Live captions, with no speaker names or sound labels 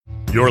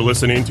You're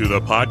listening to the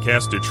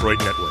Podcast Detroit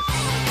Network.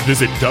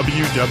 Visit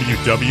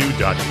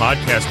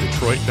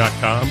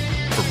www.podcastdetroit.com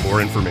for more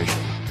information.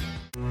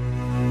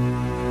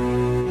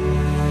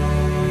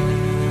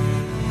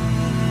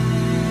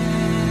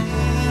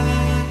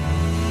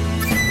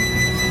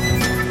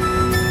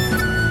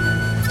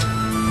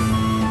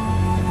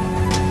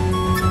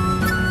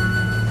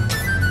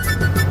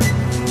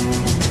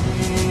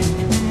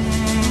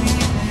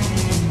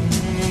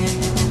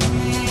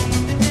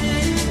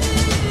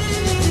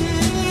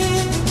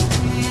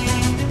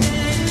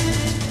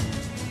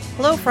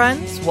 Hello,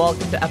 friends.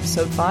 Welcome to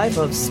episode 5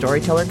 of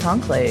Storyteller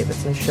Conclave.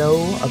 It's a show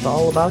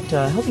all about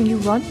helping you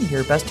run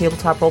your best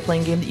tabletop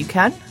role-playing game that you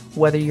can,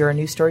 whether you're a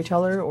new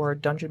storyteller or a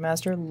dungeon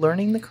master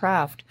learning the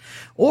craft,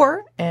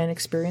 or an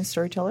experienced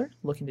storyteller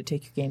looking to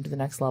take your game to the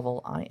next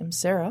level. I am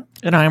Sarah.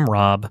 And I'm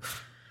Rob.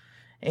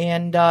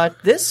 And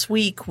this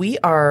week we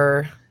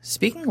are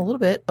speaking a little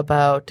bit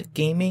about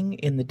gaming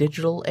in the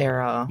digital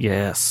era.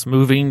 Yes,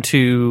 moving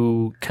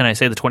to, can I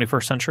say the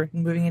 21st century?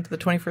 Moving into the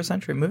 21st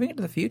century, moving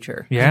into the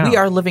future. Yeah. We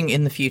are living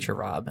in the future,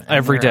 Rob. And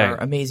Every day. There are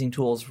amazing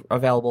tools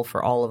available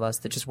for all of us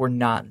that just were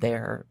not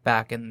there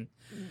back in...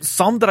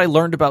 Some that I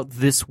learned about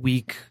this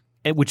week,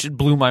 which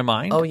blew my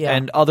mind. Oh, yeah.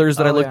 And others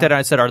that I looked yeah. at and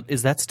I said,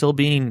 is that still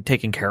being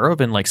taken care of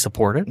and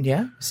supported?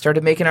 Yeah.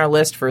 Started making our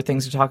list for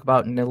things to talk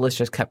about, and the list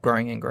just kept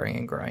growing and growing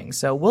and growing.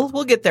 So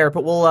we'll get there,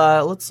 but we'll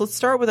let's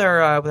start with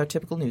our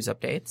typical news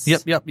updates.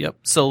 Yep.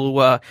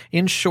 So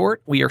in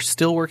short, we are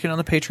still working on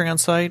the Patreon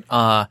site.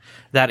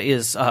 That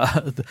is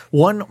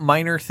one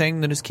minor thing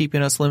that is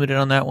keeping us limited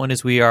on that one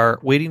is we are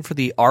waiting for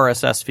the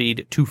RSS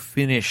feed to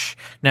finish.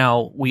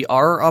 Now, we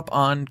are up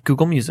on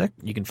Google Music.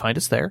 You can find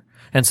us there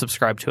and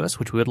subscribe to us,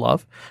 which we would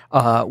love.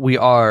 We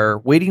are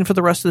waiting for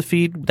the rest of the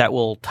feed that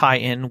will tie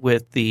in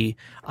with the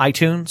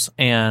iTunes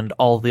and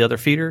all the other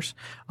feeders.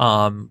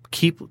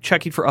 Keep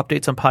checking for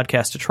updates on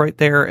Podcast Detroit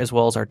there, as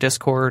well as our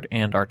Discord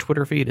and our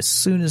Twitter feed. As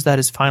soon as that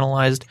is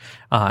finalized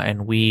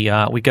and we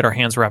get our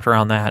hands wrapped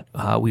around that,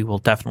 we will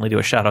definitely do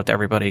a shout out to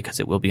everybody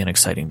because it will be an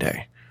exciting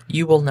day.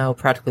 You will know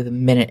practically the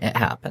minute it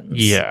happens.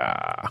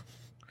 Yeah.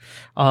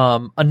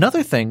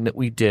 Another thing that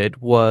we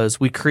did was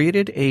we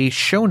created a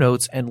show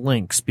notes and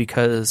links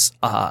because,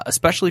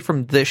 especially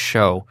from this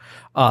show,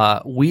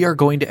 we are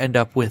going to end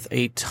up with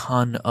a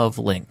ton of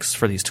links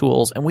for these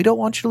tools, and we don't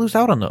want you to lose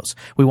out on those.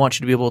 We want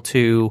you to be able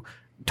to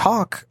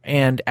talk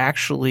and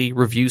actually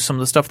review some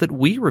of the stuff that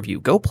we review.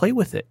 Go play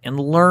with it and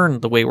learn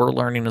the way we're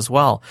learning as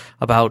well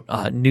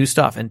about new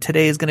stuff. And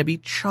today is going to be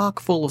chock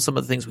full of some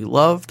of the things we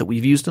love that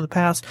we've used in the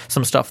past,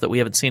 some stuff that we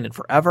haven't seen in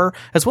forever,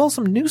 as well as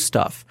some new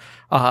stuff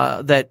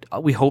that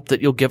we hope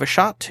that you'll give a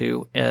shot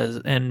to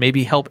and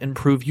maybe help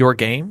improve your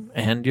game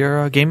and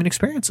your gaming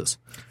experiences.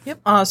 Yep.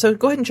 So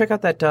go ahead and check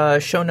out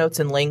that show notes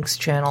and links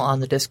channel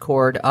on the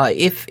Discord.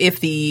 If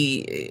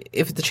the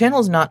channel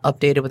is not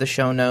updated with the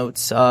show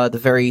notes the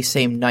very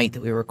same night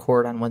that we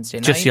record on Wednesday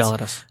nights, Just yell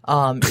at us.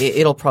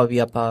 It'll probably be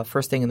up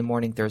first thing in the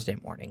morning, Thursday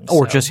morning.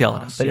 Or just yell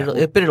at us. But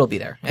it'll be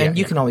there, and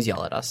you can always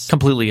yell at us.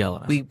 Completely yell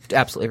at us. We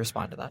absolutely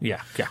respond to that.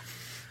 Yeah.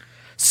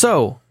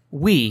 So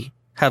we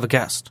have a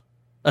guest,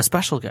 a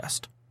special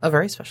guest, A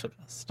very special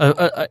guest.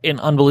 an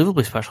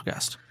unbelievably special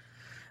guest.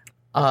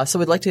 So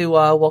we'd like to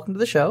welcome to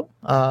the show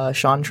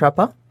Sean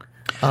Treppa,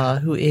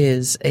 who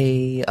is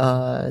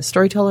a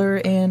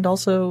storyteller and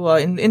also,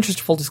 in interest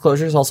of full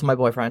disclosure, is also my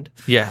boyfriend.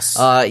 Yes.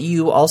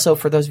 You also,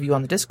 for those of you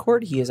on the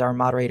Discord, he is our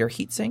moderator,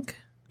 Heatsink.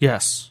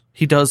 Yes.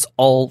 He does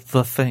all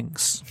the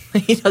things.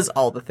 He does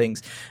all the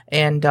things.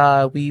 And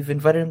we've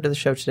invited him to the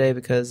show today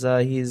because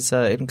he's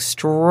an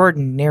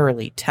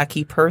extraordinarily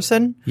techie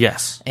person.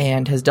 Yes.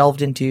 And has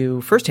delved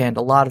into firsthand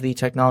a lot of the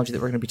technology that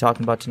we're going to be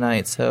talking about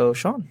tonight. So,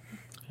 Sean.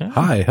 Yeah.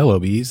 Hi. Hello,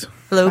 bees.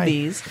 Hello,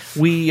 bees.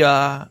 We,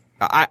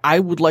 I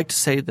would like to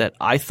say that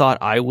I thought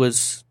I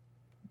was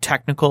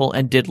technical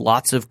and did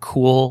lots of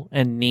cool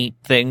and neat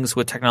things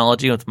with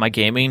technology with my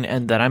gaming.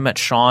 And then I met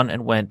Sean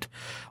and went,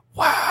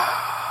 wow,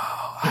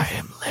 I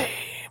am lame.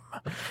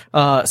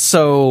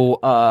 Oh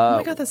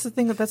my God, that's the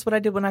thing. That's what I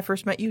did when I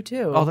first met you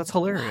too. Oh, that's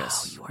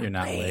hilarious. Wow, You're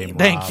not lame.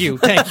 Thank Rob. you.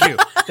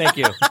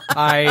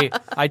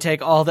 I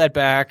take all that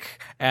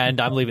back, and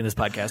I'm leaving this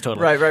podcast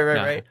totally.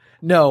 Right.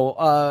 No.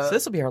 So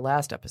this will be our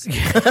last episode.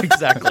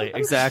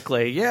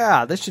 Exactly.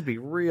 Yeah, this should be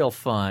real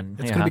fun.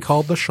 It's going to be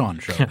called The Sean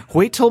Show.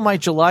 Wait till my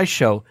July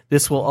show.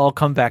 This will all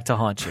come back to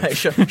haunt you.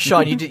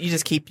 Sean, you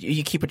just keep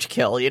what you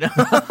kill, you know?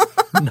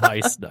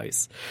 Nice.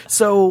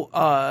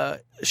 So,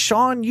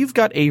 Sean, you've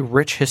got a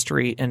rich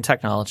history in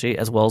technology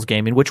as well as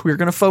gaming, which we're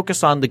going to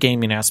focus on the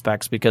gaming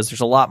aspects because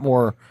there's a lot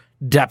more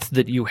depth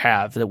that you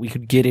have that we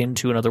could get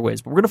into in other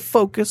ways. But we're going to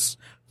focus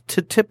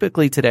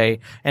typically today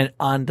and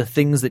on the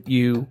things that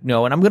you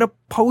know. And I'm going to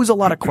pose a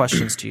lot of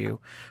questions to you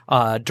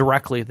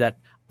directly that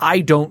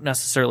I don't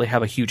necessarily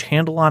have a huge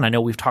handle on. I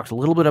know we've talked a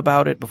little bit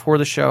about it before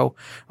the show,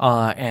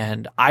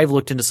 and I've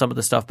looked into some of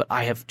the stuff, but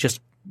I have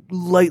just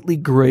lightly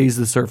grazed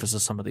the surface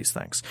of some of these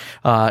things.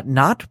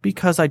 Not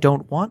because I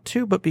don't want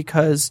to, but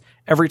because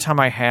every time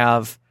I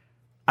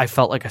I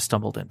felt like I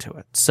stumbled into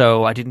it.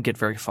 So I didn't get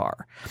very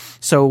far.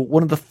 So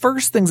one of the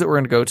first things that we're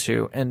going to go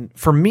to, and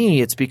for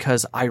me, it's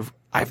because I've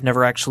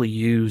never actually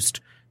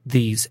used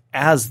these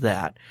as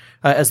that,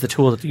 as the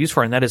tool that they use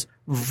for, and that is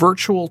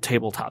virtual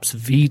tabletops,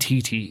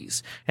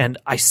 VTTs. And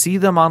I see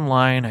them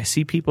online. I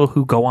see people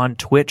who go on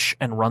Twitch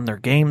and run their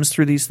games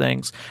through these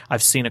things.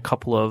 I've seen a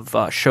couple of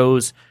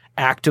shows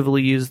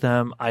actively use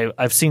them.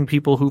 I've seen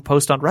people who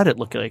post on Reddit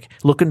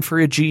looking for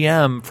a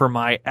GM for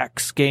my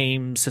X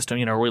game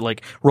system, or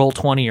like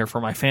Roll20 or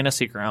for my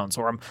Fantasy Grounds,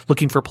 or I'm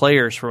looking for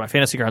players for my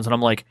Fantasy Grounds, and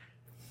I'm like,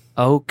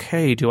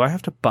 okay, do I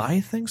have to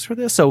buy things for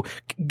this? So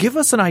give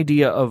us an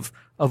idea of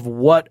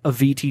what a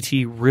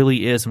VTT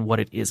really is and what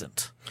it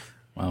isn't.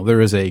 Well, there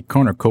is a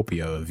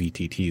cornucopia of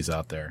VTTs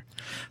out there.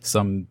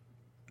 Some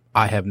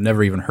I have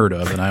never even heard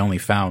of, and I only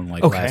found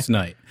last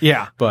night.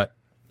 Yeah. But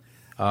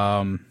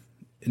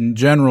in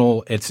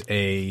general, it's just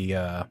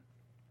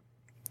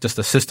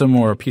a system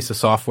or a piece of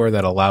software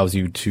that allows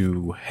you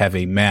to have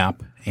a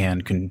map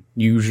and can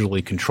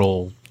usually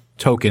control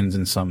tokens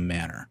in some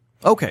manner.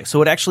 Okay,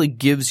 so it actually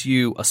gives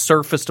you a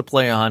surface to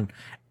play on,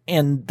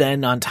 and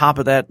then on top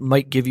of that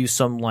might give you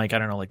some,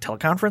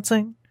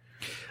 teleconferencing?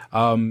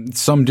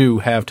 Some do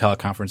have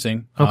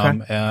teleconferencing.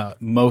 Okay.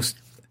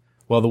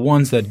 The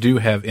ones that do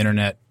have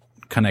internet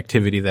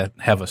connectivity that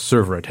have a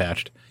server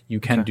attached, you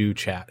can do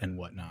chat and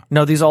whatnot.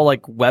 Now, these all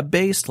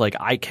web-based? Like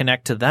I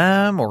connect to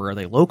them, or are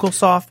they local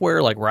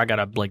software, where I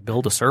gotta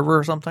build a server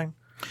or something?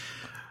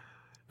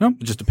 No,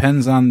 it just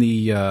depends on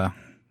the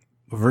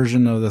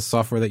version of the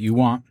software that you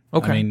want.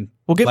 Okay. I mean,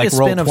 well, give me a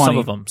spin Roll20, of some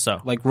of them. So,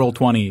 like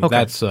Roll20,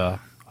 that's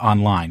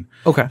online.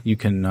 Okay. You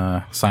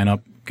can sign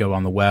up, go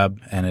on the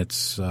web, and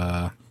it's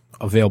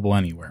available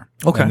anywhere.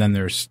 Okay. And then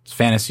there's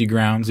Fantasy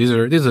Grounds. These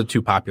are the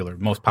two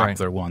most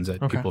popular ones that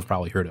people have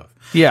probably heard of.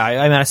 Yeah,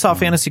 I saw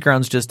Fantasy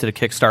Grounds just did a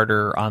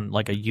Kickstarter on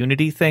a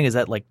Unity thing. Is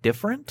that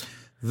different?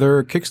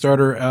 Their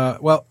Kickstarter,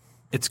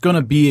 it's going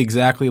to be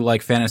exactly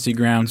like Fantasy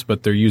Grounds,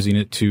 but they're using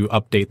it to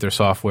update their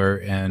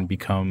software and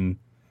become,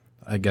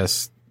 I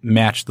guess,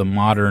 match the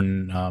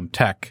modern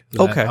tech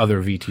that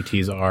other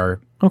VTTs are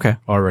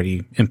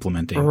already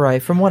implementing.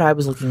 Right. From what I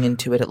was looking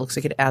into it looks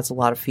like it adds a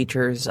lot of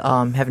features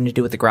having to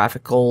do with the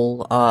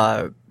graphical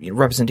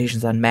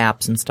representations on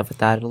maps and stuff like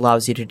that. It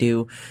allows you to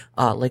do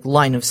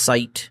line of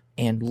sight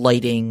and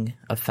lighting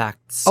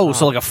effects. Oh,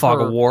 so like a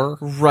fog of war?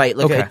 Right.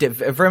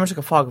 Very much like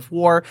a fog of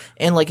war.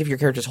 And if your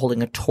character's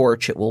holding a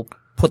torch, it will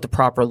put the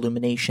proper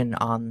illumination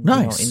on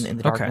in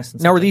the darkness.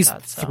 And now, are like these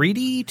that,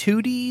 3D,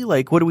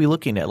 2D? What are we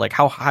looking at?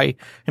 How high?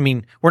 I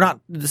mean,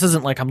 this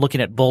isn't like I'm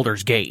looking at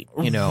Baldur's Gate,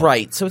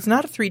 Right. So it's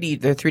not a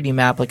 3D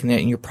map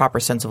in your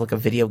proper sense of a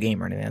video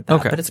game or anything like that.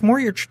 Okay. But it's more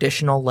your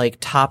traditional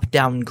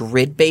top-down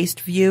grid-based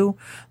view,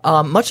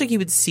 much like you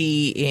would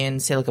see in,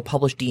 say, a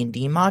published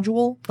D&D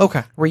module.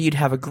 Okay. Where you'd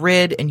have a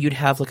grid and you'd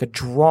have a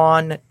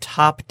drawn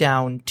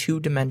top-down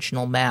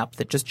two-dimensional map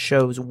that just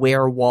shows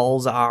where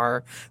walls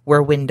are,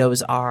 where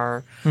windows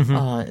are,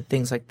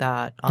 things like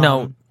that.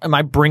 Now, am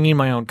I bringing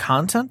my own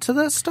content to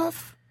this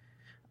stuff?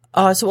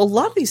 So a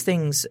lot of these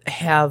things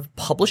have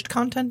published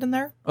content in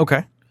there.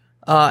 Okay.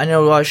 I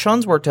know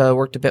Sean's worked a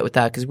bit with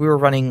that because we were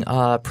running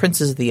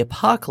Princes of the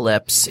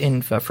Apocalypse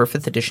for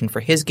 5th edition for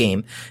his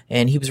game,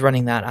 and he was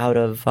running that out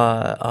of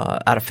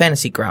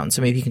Fantasy Grounds.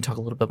 So maybe he can talk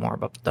a little bit more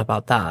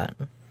about that.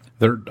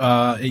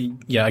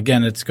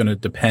 Again, it's going to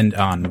depend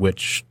on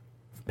which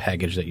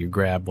package that you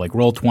grab.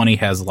 Roll20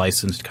 has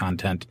licensed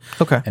content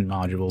and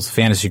modules.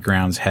 Fantasy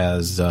Grounds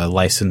has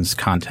licensed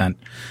content,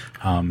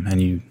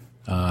 and you,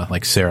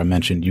 like Sarah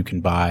mentioned, you can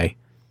buy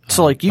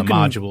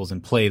modules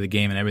and play the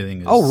game, and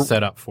everything is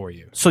set up for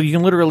you. So you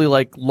can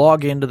literally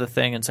log into the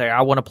thing and say,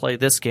 I want to play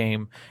this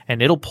game,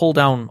 and it'll pull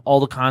down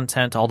all the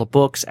content, all the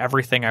books,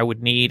 everything I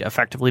would need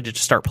effectively to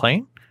just start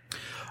playing?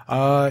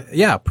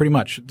 Yeah, pretty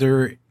much.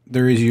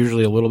 There is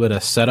usually a little bit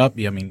of setup.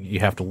 I mean, you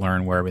have to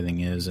learn where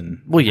everything is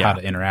and how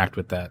to interact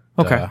with that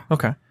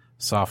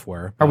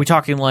software. Are we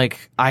talking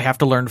I have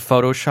to learn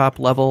Photoshop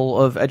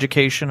level of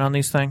education on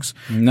these things?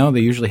 No, they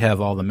usually have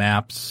all the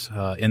maps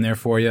in there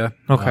for you.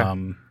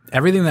 Okay.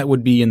 Everything that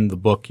would be in the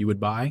book you would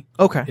buy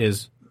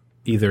is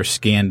either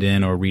scanned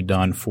in or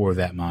redone for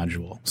that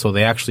module. So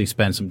they actually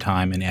spend some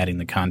time in adding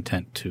the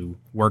content to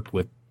work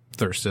with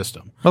their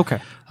system. Okay.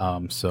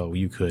 So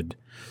you could,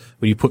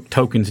 when you put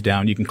tokens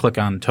down, you can click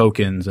on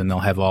tokens and they'll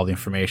have all the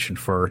information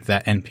for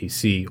that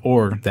NPC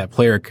or that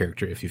player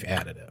character if you've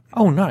added it.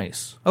 Oh,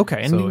 nice.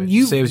 Okay. And So it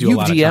you saves you a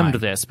lot of DM'd time.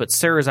 this, but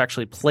Sarah's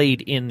actually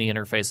played in the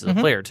interface as a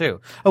player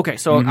too. Okay.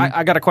 So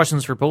I got a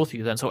questions for both of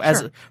you then. So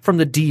from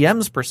the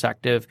DM's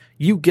perspective,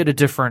 you get a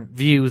different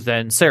view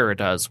than Sarah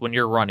does when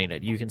you're running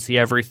it. You can see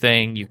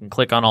everything. You can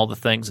click on all the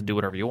things and do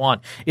whatever you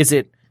want. Is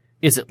it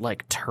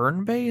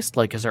turn-based?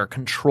 Is there a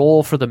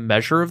control for the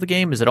measure of the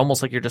game? Is it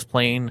almost like you're just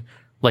playing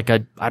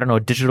a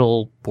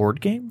digital board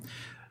game?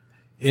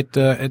 It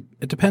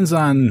depends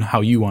on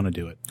how you want to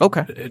do it.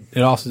 Okay.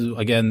 It also,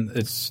 again,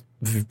 it's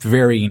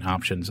varying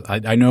options.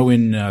 I know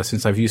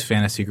since I've used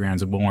Fantasy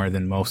Grounds more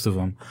than most of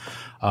them,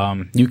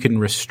 you can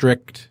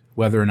restrict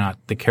whether or not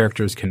the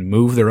characters can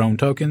move their own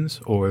tokens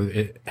or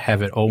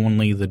have it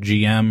only the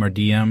GM or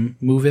DM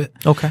move it.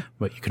 Okay.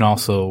 But you can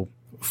also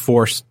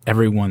force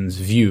everyone's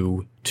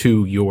view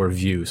to your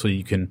view. So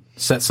you can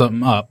set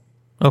something up,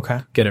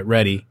 Okay. get it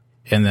ready,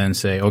 and then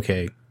say,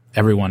 okay,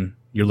 everyone,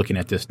 you're looking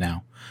at this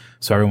now.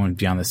 So everyone would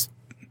be on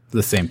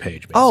the same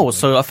page, basically. Oh,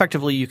 so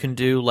effectively you can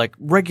do like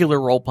regular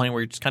role playing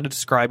where you're just kind of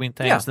describing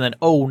things, Yeah. and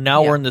then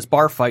now we're in this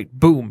bar fight.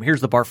 Boom!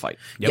 Here's the bar fight.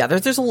 Yeah,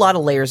 there's a lot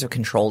of layers of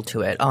control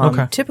to it.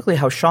 Okay. Typically,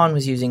 how Sean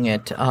was using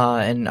it,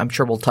 and I'm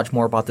sure we'll touch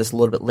more about this a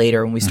little bit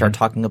later when we start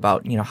talking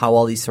about how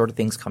all these sort of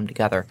things come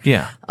together.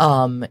 Yeah.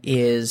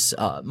 Is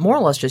more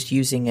or less just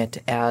using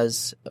it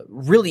as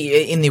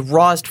really in the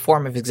rawest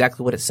form of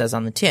exactly what it says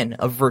on the tin,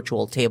 a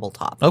virtual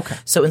tabletop. Okay.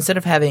 So instead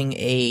of having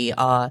a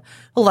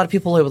lot of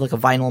people play with like a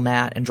vinyl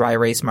mat and dry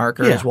erase markers,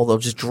 Yeah. well, they'll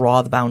just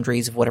draw the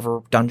boundaries of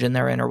whatever dungeon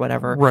they're in or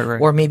whatever. Right.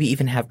 Or maybe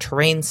even have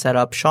terrain set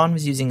up. Sean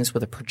was using this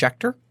with a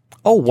projector.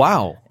 Oh,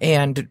 wow.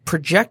 And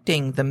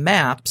projecting the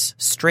maps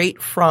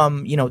straight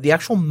from, the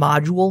actual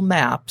module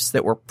maps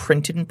that were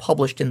printed and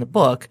published in the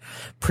book,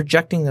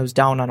 projecting those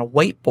down on a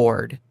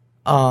whiteboard,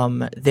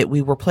 that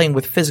we were playing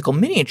with physical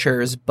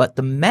miniatures, but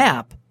the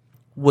map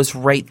was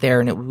right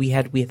there, and we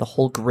had the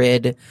whole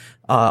grid,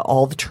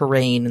 all the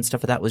terrain and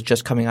stuff of that was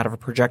just coming out of a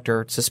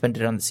projector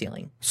suspended on the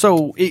ceiling.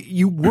 So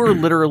you were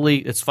literally,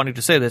 it's funny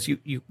to say this,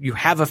 you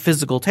have a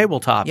physical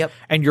tabletop, Yep.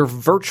 and you're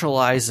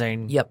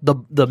virtualizing Yep.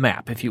 the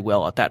map, if you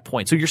will, at that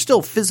point. So you're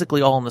still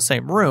physically all in the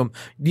same room.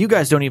 You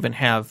guys don't even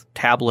have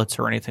tablets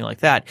or anything like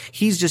that.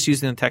 He's just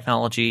using the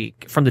technology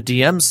from the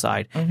DM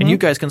side, and you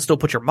guys can still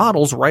put your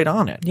models right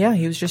on it. Yeah,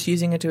 he was just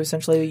using it to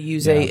essentially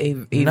use a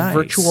Nice.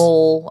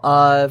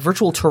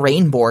 virtual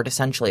terrain board,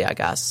 essentially, I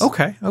guess.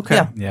 Okay.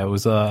 Yeah. Yeah, it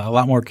was a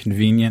lot more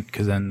convenient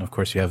because then, of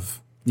course,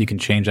 you can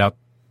change out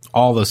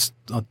all this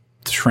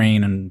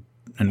terrain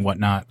and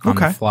whatnot on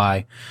the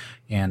fly,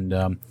 and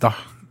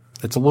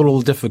it's a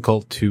little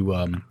difficult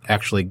to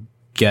actually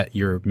get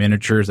your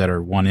miniatures that are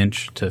 1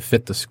 inch to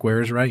fit the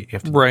squares right. You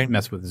have to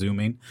mess with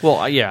zooming.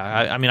 Well, yeah.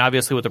 I mean,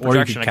 obviously with the Or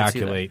you projection, can I can see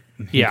that. calculate.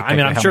 Yeah, I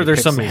mean, I'm sure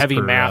there's some heavy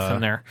math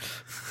in there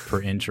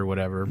per inch or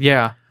whatever.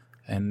 Yeah.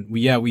 And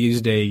we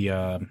used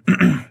I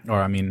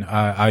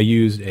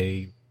used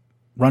a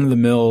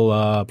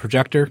run-of-the-mill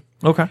projector.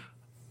 Okay.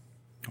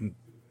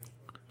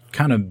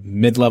 Kind of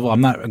mid-level.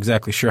 I'm not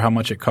exactly sure how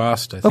much it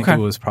cost. I think Okay. it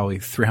was probably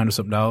 $300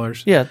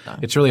 something. Yeah.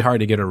 It's really hard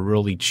to get a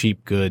really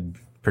cheap, good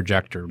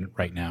projector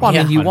right now. Well,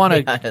 I mean, you want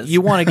yes.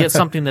 to get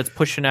something that's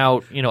pushing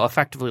out,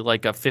 effectively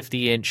like a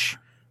 50-inch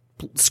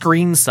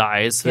screen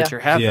size that Yeah. you're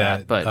having.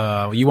 Yeah,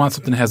 But you want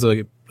something that has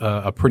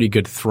a pretty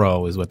good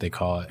throw, is what they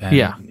call it. And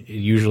Yeah.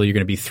 usually you're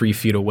going to be 3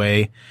 feet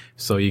away,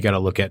 so you got to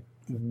look at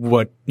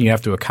what you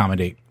have to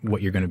accommodate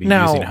what you're going to be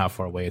Now, using, how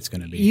far away it's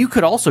going to be. you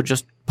could also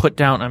just put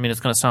down. I mean, it's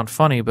going to sound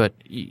funny, but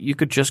you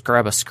could just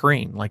grab a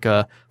screen, like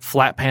a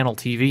flat panel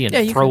TV, and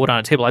you throw could. it on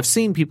a table. I've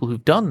seen people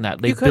who've done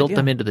that. They've could, built yeah.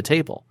 them into the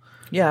table.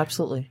 Yeah,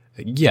 absolutely.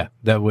 Yeah,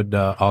 that would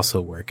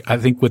also work. I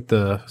think with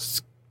the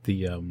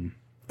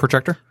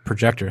Projector.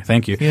 projector,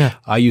 thank you. Yeah.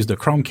 I used a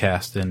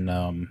Chromecast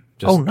and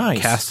just nice.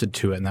 casted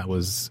to it, and that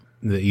was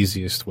the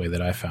easiest way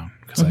that I found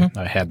because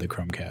I had the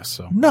Chromecast.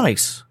 So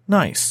Nice.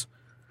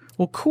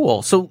 Well,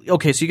 cool. So you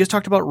guys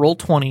talked about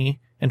Roll20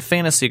 and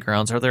Fantasy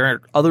Grounds. Are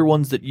there other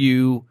ones that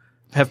you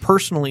have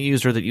personally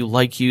used or that you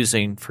like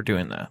using for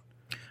doing that?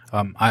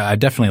 I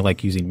definitely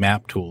like using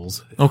map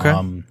tools. Okay.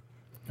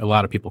 A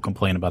lot of people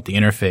complain about the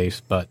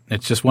interface, but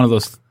it's just one of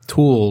those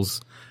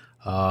tools.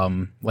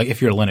 Like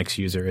if you're a Linux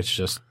user, it's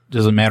just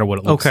doesn't matter what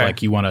it looks Okay.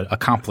 like. You want to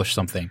accomplish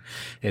something.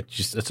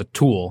 It's a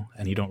tool,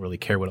 and you don't really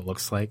care what it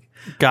looks like.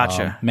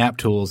 Gotcha. Map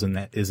tools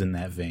is in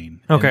that vein.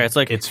 Okay, And it's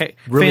like it's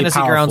really Fantasy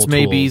powerful Grounds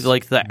may be tools.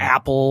 like the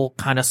Apple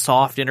kind of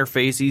soft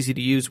interface, easy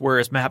to use,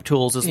 whereas Map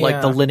Tools is like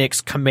the Yeah.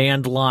 Linux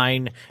command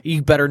line.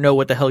 You better know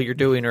what the hell you're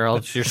doing or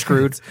else you're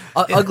screwed.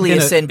 Ugly in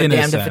as a- sin, but in a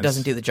damned if it sense.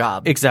 doesn't do the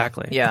job.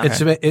 Exactly. Yeah.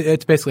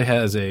 It basically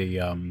has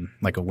a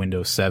like a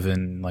Windows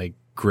 7 like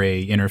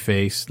gray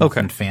interface,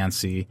 nothing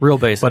fancy, Real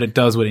basic. but it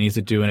does what it needs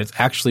to do, and it's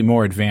actually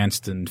more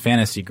advanced than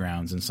Fantasy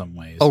Grounds in some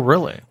ways. Oh,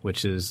 really?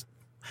 Which is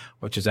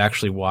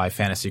actually why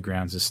Fantasy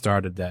Grounds has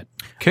started that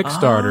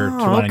Kickstarter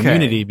to run in okay.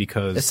 Unity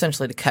because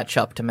Essentially to catch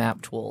up to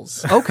map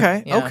tools.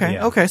 Okay. Yeah. Okay.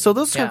 Okay. So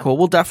those are Yeah. cool.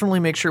 We'll definitely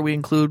make sure we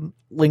include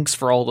links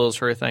for all those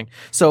sort of thing.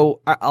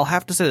 So I'll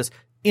have to say this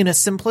in a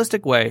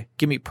simplistic way.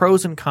 Give me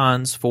pros and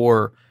cons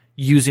for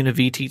using a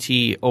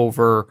VTT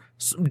over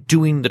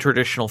doing the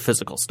traditional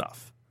physical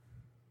stuff.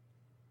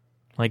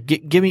 Like,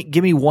 give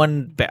me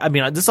one. I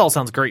mean, this all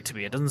sounds great to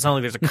me. It doesn't sound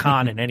like there's a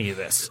con in any of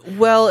this.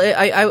 Well,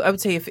 I would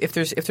say if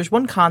there's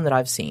one con that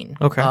I've seen,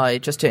 Okay.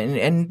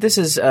 and this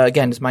is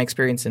again is my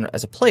experience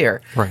as a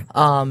player, Right.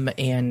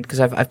 and because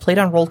I've played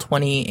on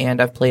Roll20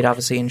 and I've played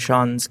obviously in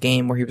Sean's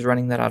game where he was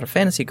running that out of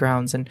Fantasy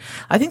Grounds, and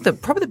I think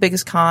probably the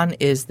biggest con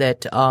is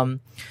that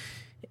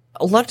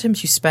a lot of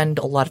times you spend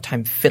a lot of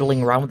time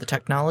fiddling around with the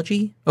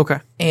technology. Okay.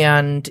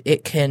 And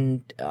it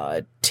can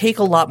take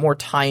a lot more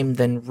time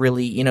than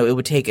really, it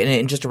would take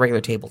in just a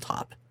regular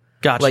tabletop.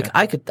 Gotcha. Like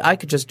I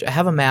could just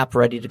have a map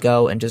ready to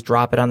go and just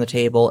drop it on the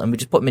table, and we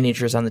just put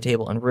miniatures on the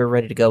table, and we're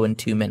ready to go in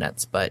 2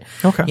 minutes. But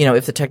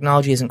if the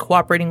technology isn't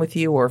cooperating with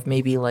you, or if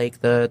maybe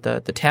like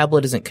the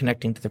tablet isn't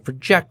connecting to the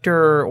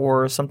projector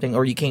or something,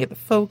 or you can't get the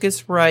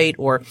focus right,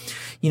 or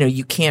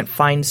you can't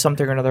find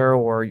something or another,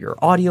 or your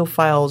audio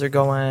files are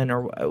going,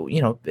 or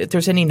if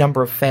there's any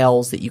number of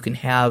fails that you can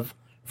have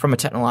from a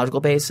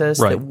technological basis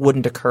that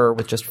wouldn't occur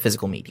with just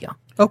physical media.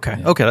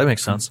 Okay, that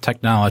makes sense.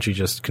 Technology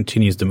just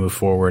continues to move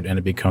forward, and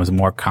it becomes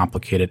more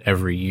complicated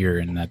every year,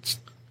 and that's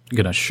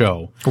going to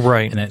show.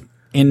 Right. And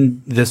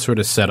in this sort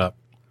of setup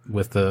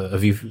with a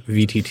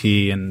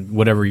VTT and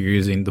whatever you're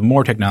using, the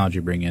more technology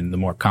you bring in, the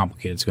more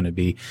complicated it's going to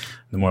be,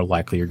 the more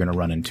likely you're going to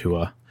run into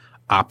a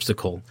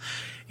obstacle.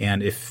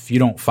 And if you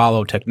don't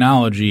follow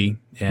technology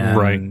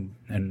and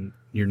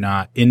you're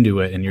not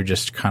into it, and you're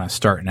just kind of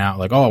starting out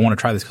like, oh, I want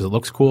to try this because it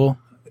looks cool,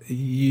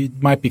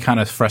 it might be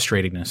kind of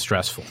frustrating and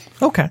stressful.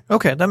 Okay,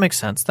 that makes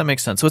sense.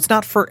 So it's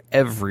not for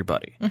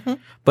everybody,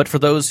 but for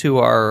those who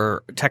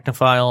are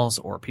technophiles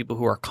or people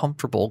who are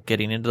comfortable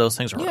getting into those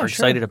things or are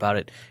excited about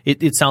it,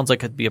 it sounds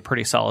like it'd be a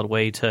pretty solid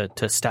way to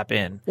step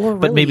in,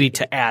 but maybe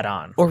to add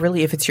on. Or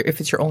really, if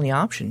it's your only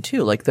option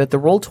too, like the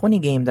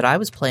Roll20 game that I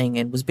was playing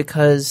in was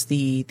because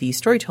the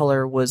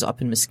storyteller was up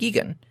in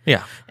Muskegon.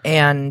 Yeah,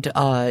 and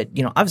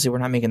obviously we're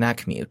not making that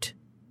commute.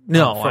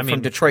 No,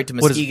 from Detroit to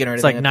Muskegon or anything.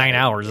 It's like 9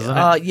 hours, isn't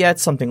it? Yeah,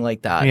 it's something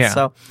like that. Yeah.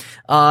 So,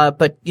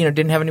 but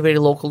didn't have anybody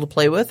local to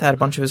play with. Had a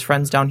bunch of his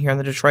friends down here in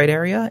the Detroit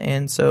area,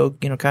 and so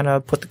kind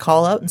of put the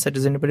call out and said,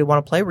 "Does anybody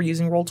want to play? We're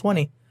using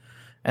Roll20,"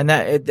 and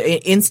that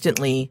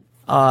instantly,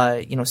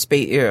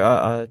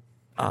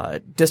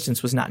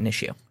 distance was not an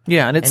issue.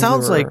 Yeah, and it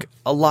sounds like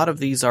a lot of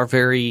these are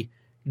very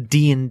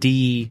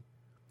D&D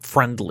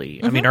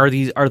friendly. I mean, are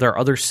there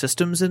other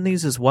systems in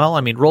these as well?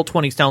 I mean,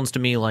 Roll20 sounds to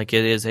me like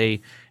it is a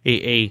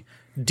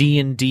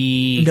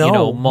D&D,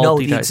 No,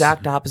 the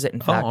exact opposite. In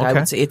fact, okay. I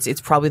would say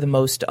it's probably the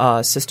most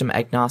system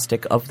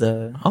agnostic of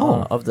the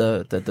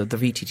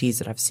VTTs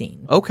that I've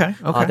seen. Okay.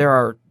 There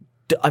are,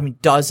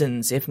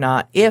 dozens, if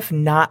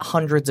not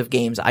hundreds of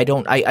games.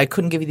 I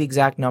couldn't give you the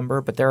exact number,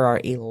 but there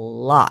are a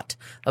lot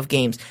of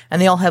games,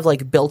 and they all have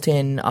like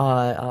built-in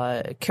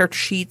character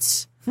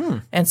sheets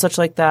and such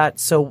like that.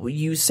 So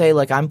you say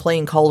like, I'm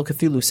playing Call of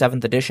Cthulhu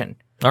 7th edition.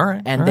 All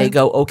right. And they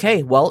go,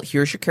 okay, well,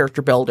 here's your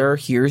character builder,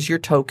 here's your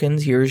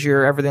tokens, here's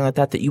your everything like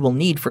that you will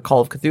need for Call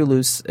of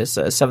Cthulhu's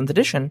 7th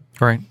edition.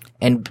 Right.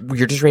 And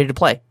you're just ready to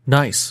play.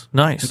 Nice.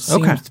 It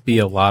seems to be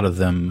a lot of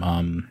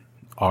them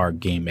are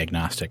game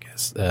agnostic,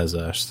 as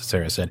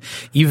Sarah said.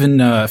 Even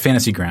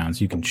Fantasy Grounds,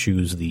 you can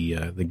choose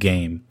the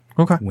game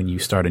when you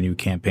start a new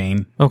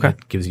campaign. Okay.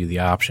 It gives you the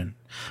option.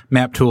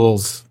 Map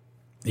Tools,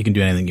 you can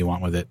do anything you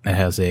want with it. It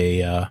has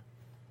I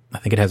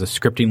think it has a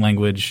scripting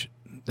language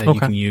that you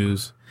can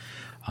use.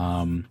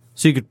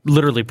 So you could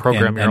literally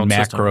program your own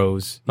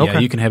macros. System. Yeah,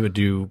 you can have it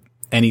do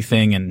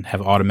anything and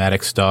have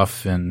automatic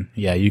stuff, and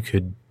you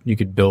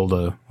could build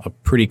a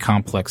pretty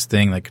complex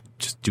thing that could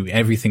just do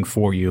everything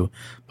for you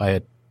by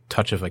a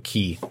touch of a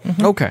key.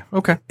 Okay.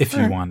 If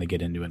you want to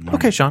get into it.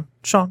 Okay, Sean.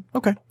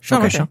 Okay,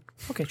 Sean.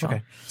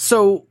 Okay.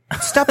 So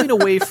stepping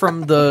away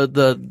from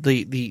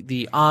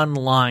the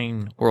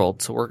online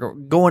world, so we're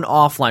going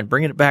offline,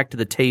 bringing it back to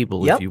the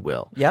table, if you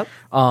will. Yep.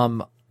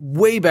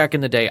 Way back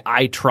in the day,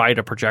 I tried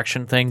a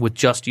projection thing with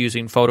just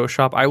using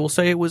Photoshop. I will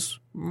say it was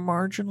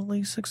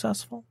marginally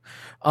successful.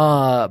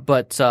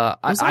 But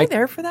was I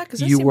there for that?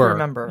 Because I seem to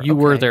remember. You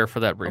were there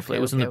for that briefly.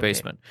 It was in the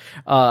basement.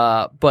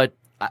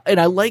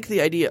 And I like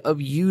the idea of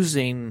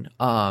using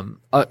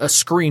a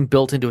screen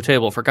built into a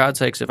table. For God's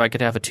sakes, if I could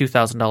have a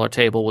 $2,000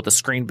 table with a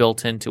screen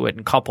built into it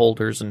and cup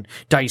holders and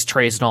dice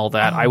trays and all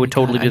that, I would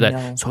totally do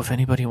that. So if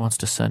anybody wants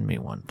to send me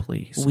one,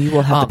 please. We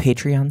will have the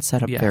Patreon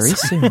set up very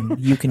soon.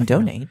 You can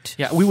donate.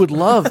 Yeah, we would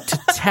love to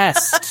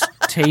test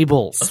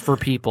tables for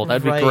people.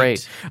 That'd be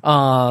great.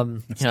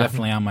 It's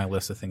definitely on my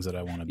list of things that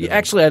I want to do.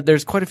 Actually,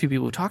 there's quite a few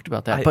people who talked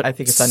about that. But I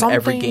think it's on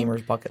every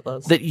gamer's bucket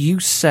list. That you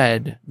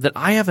said that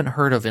I haven't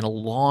heard of in a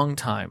long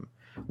time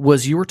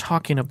was you were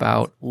talking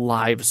about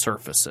live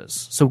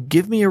surfaces. So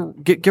give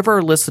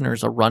our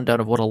listeners a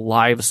rundown of what a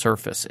live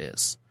surface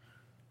is.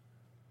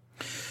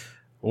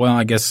 Well,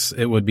 I guess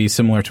it would be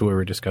similar to what we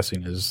were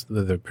discussing is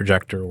the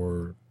projector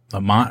or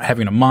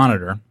having a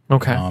monitor.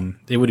 Okay.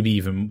 It would be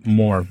even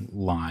more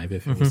live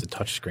if it was a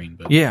touch screen.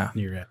 But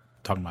you're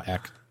talking about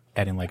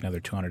adding like another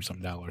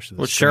 $200-something to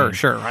the screen.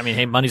 Sure. I mean,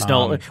 hey, money's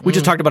no. We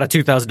just talked about a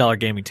 $2,000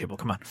 gaming table.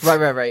 Come on.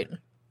 Right.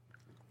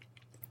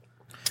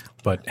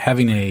 But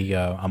having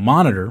a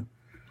monitor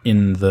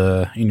in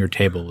your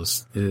table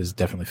is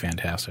definitely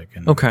fantastic.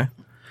 And, okay.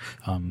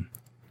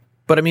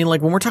 But I mean,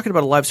 like when we're talking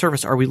about a live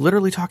surface, are we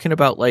literally talking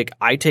about like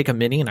I take a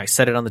mini and I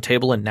set it on the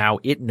table and now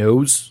it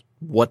knows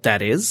what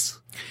that is?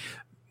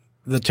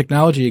 The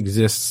technology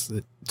exists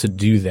to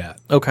do that.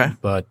 Okay.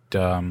 But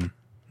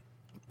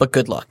but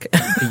good luck.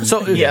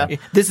 So Yeah.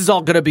 this is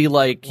all going to be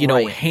like, you know,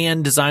 Right.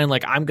 hand design.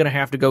 Like I'm going to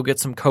have to go get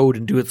some code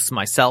and do this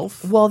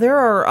myself. Well, there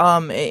are,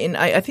 and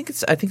I think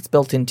it's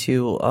built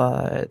into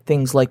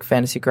things like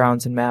Fantasy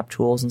Grounds and map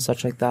tools and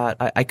such like that.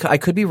 I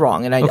could be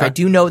wrong, and I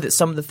do know that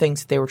some of the things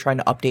that they were trying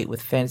to update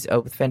with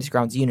Fantasy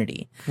Grounds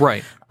Unity,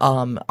 Right.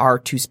 are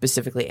to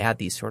specifically add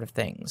these sort of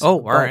things.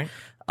 Oh, all right.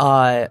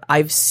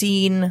 I've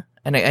seen,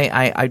 and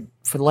I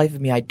for the life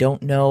of me, I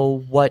don't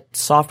know what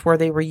software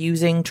they were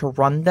using to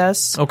run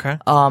this. Okay.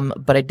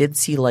 But I did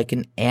see like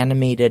an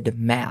animated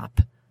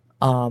map,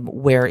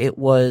 where it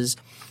was,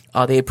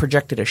 they had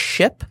projected a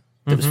ship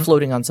that was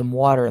floating on some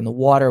water, and the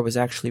water was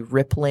actually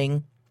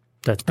rippling.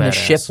 That's And badass. the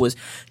ship was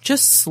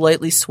just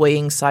slightly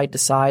swaying side to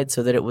side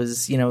so that it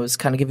was, you know, it was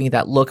kind of giving you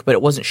that look, but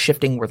it wasn't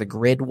shifting where the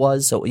grid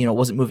was. So, you know, it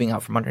wasn't moving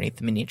out from underneath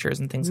the miniatures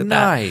and things like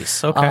that.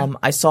 Nice. Okay.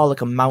 I saw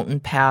like a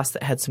mountain pass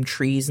that had some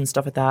trees and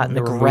stuff like that, and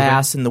the were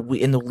grass and the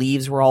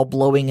leaves were all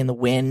blowing in the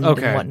wind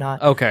Okay. and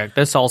whatnot. Okay.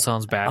 This all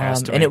sounds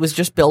badass to me. And it was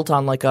just built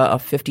on like a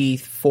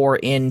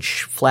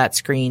 54-inch flat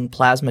screen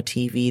plasma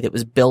TV that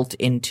was built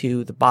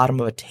into the bottom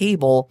of a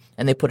table,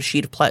 and they put a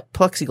sheet of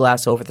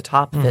plexiglass over the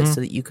top of it so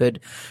that you could,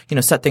 you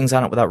know, set things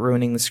on it without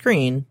ruining the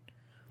screen.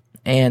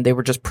 And they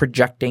were just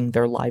projecting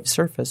their live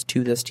surface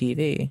to this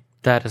TV.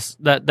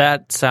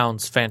 That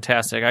sounds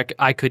fantastic.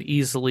 I could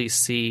easily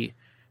see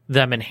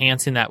them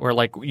enhancing that where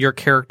like your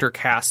character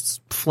casts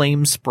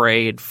flame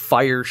spray and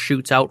fire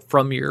shoots out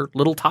from your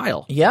little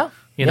tile. Yeah.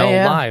 You know,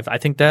 Yeah. live. I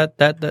think that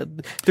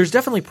there's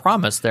definitely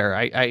promise there.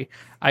 I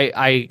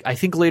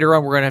think later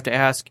on we're gonna have to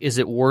ask, is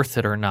it worth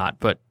it or not?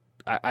 But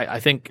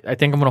I think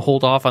I'm gonna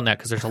hold off on that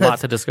because there's a lot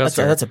to discuss.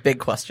 That's a big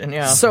question.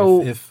 Yeah.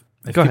 So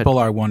If Go people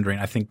are wondering,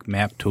 I think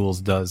Map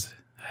Tools does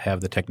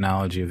have the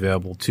technology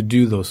available to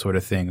do those sort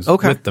of things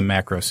with the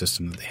macro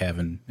system that they have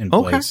in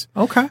place.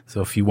 Okay. So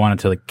if you wanted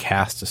to like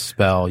cast a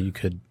spell, you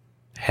could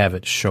have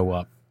it show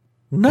up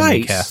when Nice.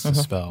 you cast the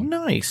spell.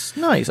 Nice.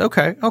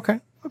 Okay.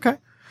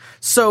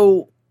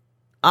 So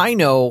I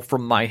know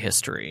from my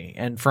history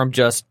and from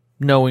just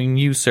knowing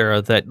you,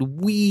 Sarah, that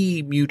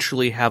we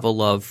mutually have a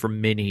love for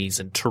minis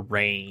and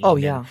terrain. Oh,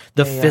 yeah. And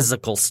the Yeah.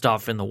 physical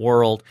stuff in the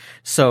world.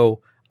 So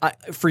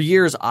for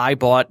years, I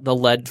bought the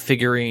lead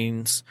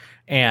figurines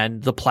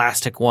and the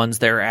plastic ones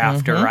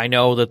thereafter. I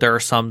know that there are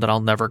some that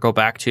I'll never go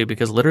back to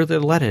because literally they're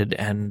leaded,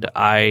 and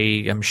I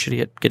am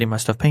shitty at getting my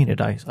stuff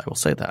painted. I will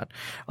say that.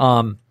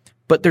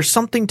 But there's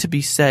something to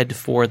be said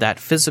for that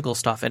physical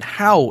stuff and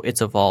how it's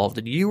evolved.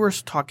 And you were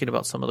talking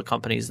about some of the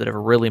companies that have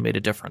really made a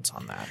difference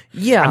on that.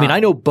 Yeah. I mean,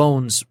 I know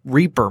Bones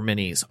Reaper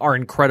minis are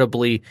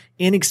incredibly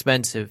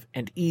inexpensive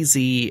and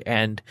easy.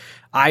 And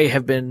I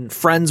have been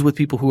friends with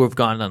people who have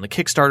gone on the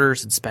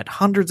Kickstarters and spent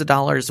hundreds of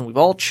dollars, and we've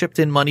all chipped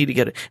in money to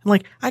get it. And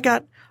like,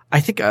 I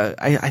think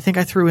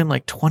I threw in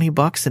like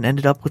 $20 and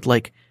ended up with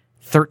like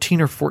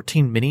 13 or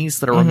 14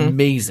 minis that are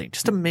amazing.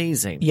 Just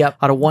amazing. Yep.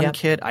 Out of one Yep.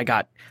 kit, I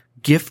got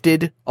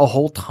gifted a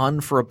whole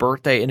ton for a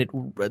birthday,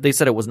 and they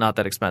said it was not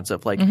that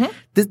expensive. Like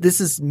this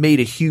has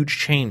made a huge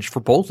change for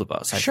both of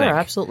us. I Sure, think.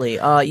 absolutely.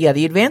 Yeah,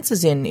 the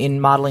advances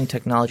in modeling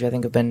technology, I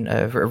think, have been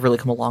have really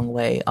come a long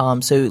way.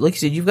 So, like you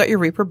said, you've got your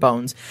Reaper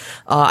Bones.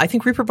 I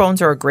think Reaper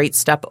Bones are a great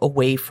step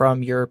away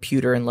from your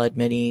pewter and lead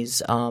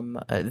minis.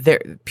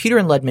 Pewter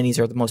and lead minis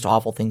are the most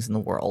awful things in the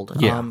world.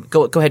 Yeah.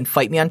 Go ahead and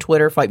fight me on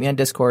Twitter, fight me on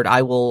Discord.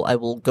 I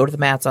will go to the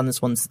mats on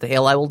this one. It's the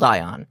hill I will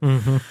die on.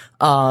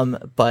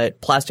 But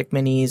plastic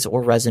minis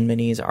or resin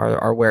minis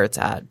are where it's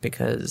at,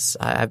 because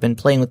I've been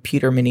playing with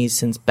pewter minis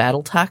since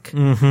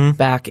BattleTech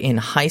back in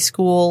high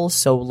school.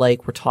 So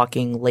like we're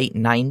talking late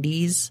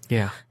 90s.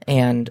 Yeah.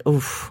 And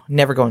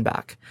never going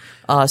back.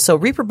 So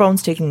Reaper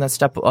Bones taking that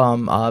step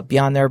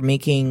beyond there,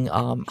 making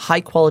high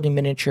quality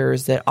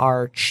miniatures that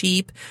are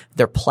cheap.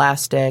 They're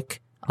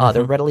plastic.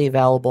 They're readily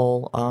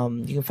available.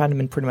 You can find them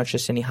in pretty much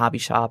just any hobby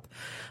shop.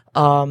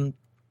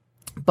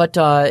 But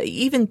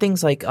even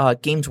things like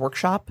Games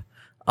Workshop.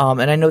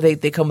 And I know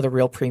they come with a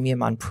real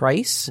premium on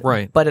price.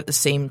 Right. But at the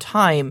same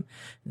time,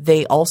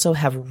 they also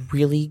have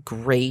really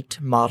great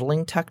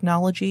modeling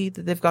technology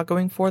that they've got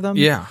going for them.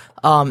 Yeah.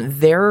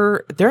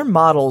 Their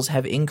models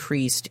have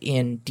increased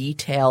in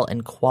detail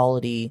and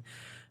quality.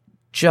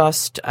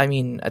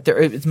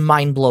 It's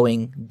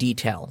mind-blowing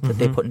detail that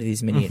they put into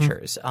these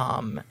miniatures.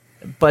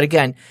 But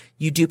again,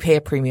 you do pay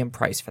a premium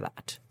price for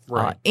that.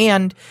 Right.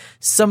 And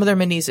some of their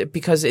minis,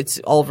 because it's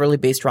all really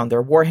based around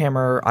their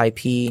Warhammer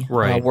IP,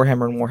 Right.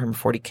 Warhammer and Warhammer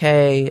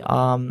 40K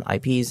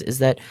IPs, is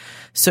that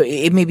so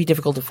it may be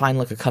difficult to find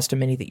like a custom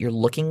mini that you're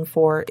looking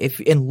for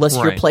unless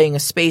you're Right. playing a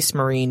Space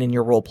Marine in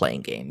your role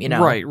playing game, you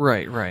know? Right.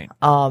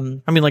 I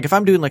mean, like if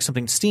I'm doing like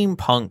something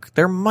steampunk,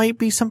 there might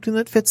be something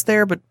that fits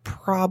there, but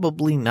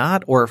probably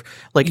not. Or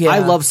like Yeah. I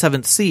love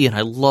 7th Sea and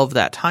I love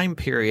that time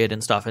period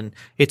and stuff, and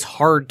it's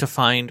hard to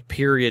find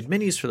period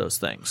minis for those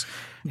things.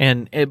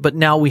 But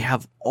now we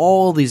have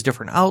all these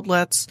different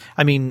outlets.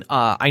 I mean,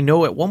 I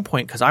know at one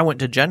point, cause I went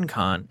to Gen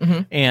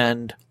Con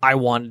and we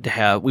wanted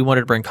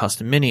to bring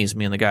custom minis,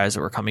 me and the guys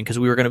that were coming, cause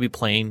we were going to be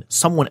playing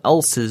someone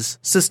else's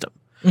system.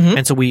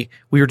 And so we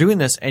were doing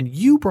this, and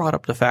you brought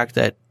up the fact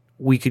that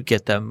we could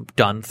get them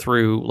done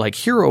through like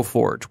Hero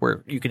Forge,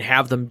 where you can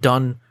have them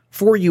done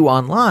for you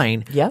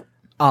online. Yep.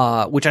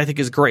 Which I think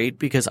is great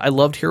because I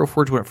loved Hero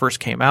Forge when it first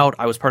came out.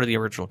 I was part of the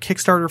original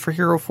Kickstarter for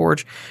Hero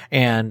Forge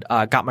and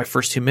got my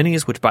first 2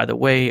 minis, which, by the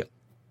way,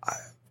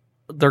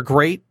 they're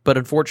great, but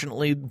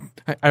unfortunately,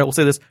 I will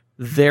say this,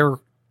 their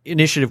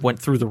initiative went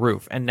through the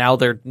roof, and now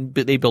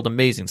they build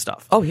amazing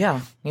stuff. Oh,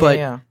 yeah.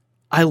 But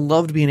I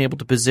loved being able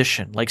to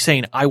position, like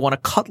saying, I want a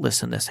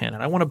cutlass in this hand,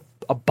 and I want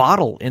a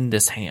bottle in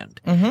this hand,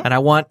 and I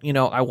want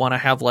to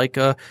have like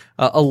a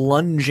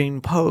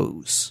lunging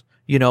pose.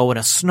 And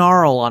a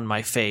snarl on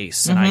my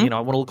face, and I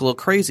want to look a little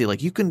crazy.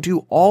 Like, you can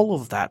do all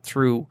of that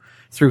through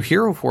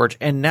Hero Forge,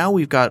 and now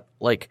we've got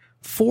like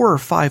 4 or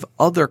 5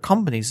 other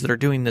companies that are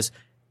doing this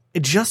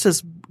just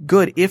as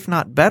good, if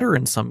not better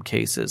in some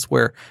cases,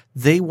 where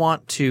they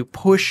want to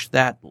push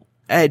that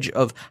edge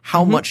of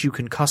how much you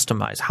can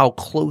customize, how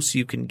close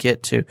you can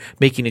get to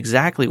making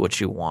exactly what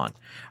you want.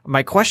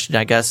 My question,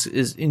 I guess,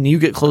 is, and you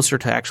get closer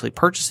to actually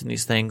purchasing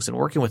these things and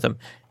working with them,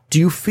 do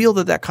you feel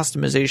that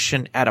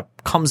customization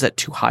comes at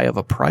too high of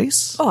a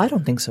price? Oh, I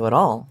don't think so at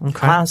all.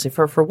 Okay. Honestly,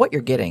 for what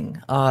you're getting.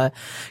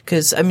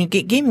 Cause I mean,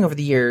 gaming over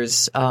the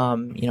years,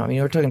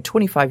 we're talking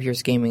 25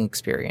 years gaming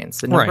experience.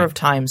 The number of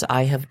times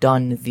I have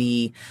done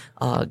the,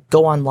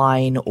 go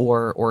online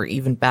or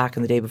even back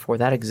in the day before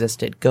that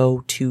existed,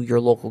 go to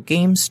your local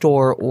game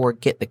store or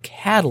get the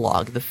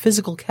catalog, the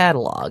physical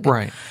catalog.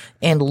 Right.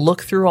 And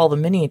look through all the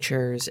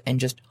miniatures and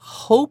just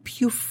hope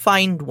you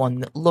find one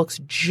that looks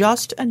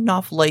just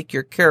enough like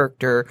your character,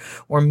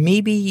 or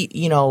maybe,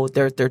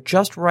 they're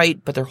just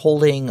right, but they're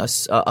holding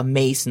a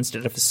mace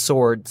instead of a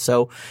sword.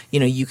 So,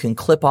 you can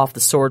clip off the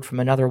sword from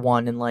another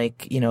one and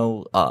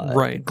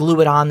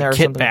glue it on there or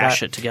something like that.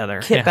 Bash it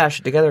together.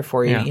 Bash it together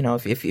for you,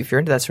 if you're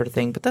into that sort of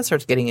thing. But that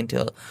starts getting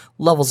into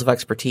levels of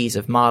expertise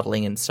of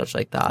modeling and such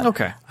like that.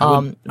 Okay.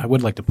 I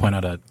would like to point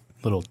out a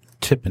little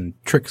tip and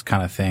tricks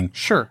kind of thing.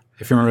 Sure.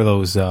 If you remember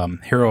those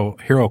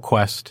Hero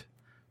Quest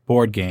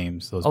board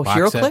games, those box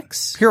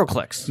HeroClix?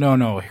 HeroClix.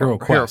 No, Hero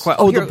Quest.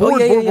 Oh, the board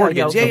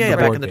games. Yeah,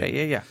 back board in the day.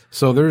 game. Yeah.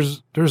 So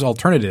there's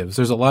alternatives.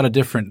 There's a lot of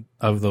different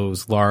of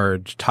those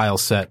large tile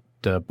set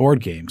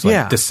board games.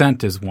 Like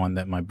Descent is one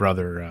that my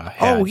brother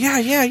had. Oh,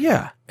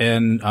 yeah.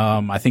 And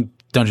I think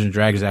Dungeons and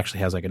Dragons actually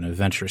has like an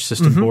adventure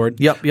system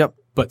board. Yep.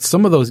 But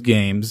some of those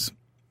games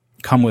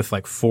come with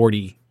like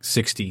 40,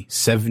 60,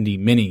 70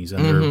 minis,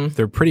 and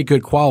they're pretty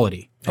good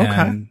quality. Okay.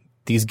 And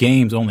these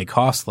games only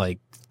cost like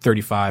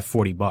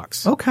 $35,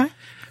 $40. Okay.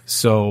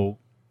 So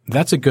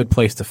that's a good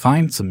place to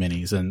find some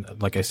minis. And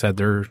like I said,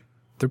 they're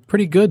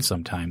pretty good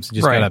sometimes.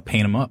 You just gotta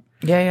paint them up.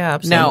 Yeah,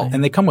 absolutely.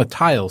 And they come with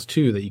tiles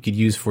too that you could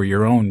use for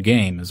your own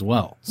game as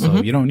well.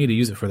 So you don't need to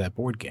use it for that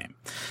board game.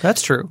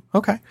 That's true.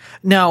 Okay.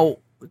 Now,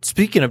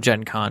 speaking of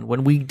Gen Con,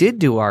 when we did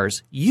do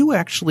ours, you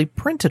actually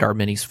printed our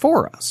minis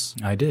for us.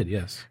 I did,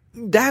 yes.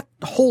 That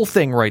whole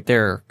thing right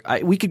there,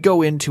 we could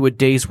go into a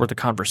day's worth of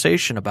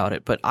conversation about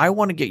it, but I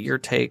want to get your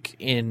take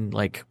in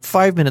like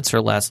 5 minutes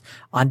or less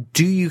on,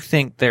 do you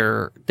think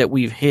that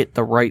we've hit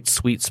the right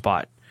sweet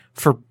spot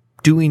for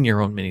doing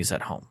your own minis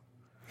at home?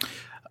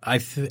 I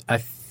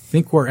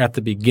think we're at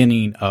the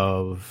beginning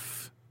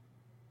of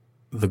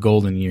the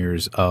golden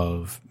years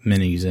of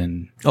minis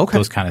and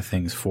those kind of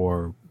things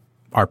for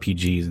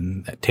RPGs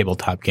and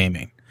tabletop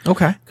gaming.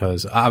 Okay.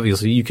 Because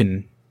obviously you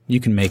can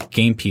make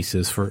game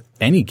pieces for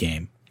any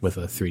game with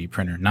a 3D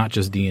printer, not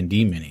just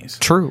D&D minis.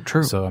 True.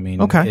 So I mean,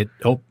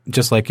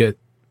 just like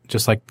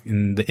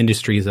in the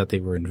industries that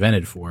they were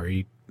invented for,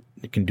 it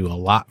can do a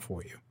lot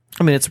for you.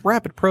 I mean, it's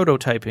rapid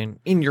prototyping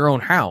in your own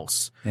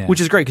house,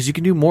 which is great because you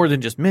can do more than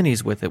just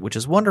minis with it, which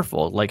is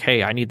wonderful. Like,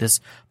 hey, I need this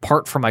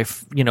part for my,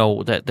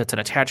 that's an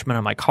attachment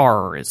on my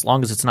car. As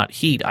long as it's not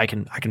heat, I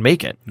can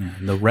make it. Yeah,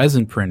 the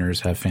resin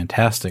printers have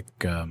fantastic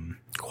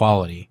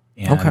quality,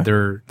 and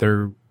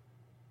they're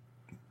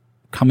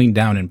coming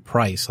down in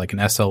price, like an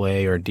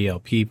SLA or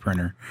DLP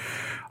printer.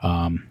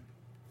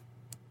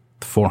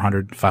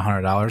 $400,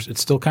 $500.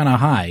 It's still kind of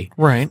high.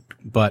 Right.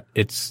 But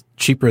it's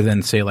cheaper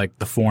than, say, like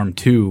the Form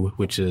 2,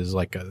 which is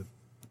like a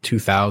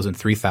 $2,000,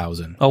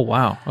 $3,000. Oh,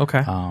 wow.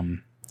 Okay.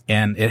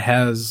 And it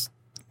has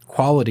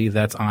quality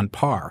that's on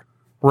par.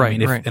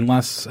 Right. I mean,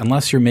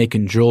 unless you're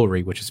making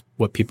jewelry, which is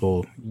what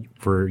people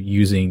were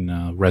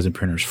using resin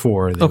printers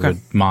for, they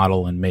would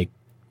model and make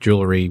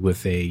jewelry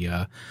with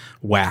a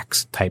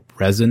wax type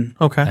resin.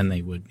 Okay. And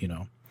they would,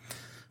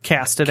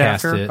 cast it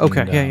after.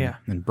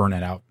 And burn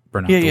it out.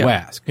 Burn out the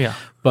wax. Yeah.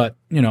 But,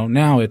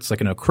 now it's like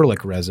an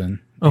acrylic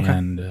resin. Okay.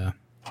 And,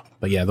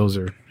 but yeah, those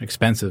are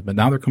expensive, but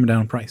now they're coming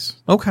down in price.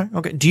 Okay.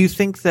 Do you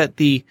think that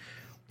the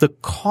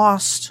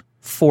cost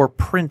for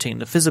printing,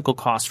 the physical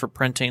cost for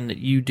printing that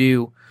you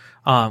do,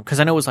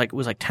 cause I know it was like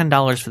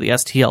 $10 for the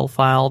STL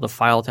file, the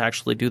file to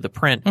actually do the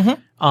print.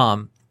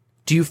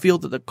 Do you feel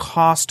that the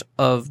cost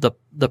of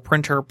the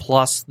printer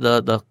plus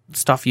the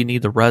stuff you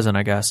need, the resin,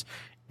 I guess,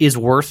 is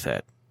worth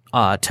it?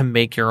 To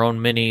make your own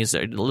minis?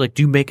 Like,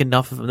 do you make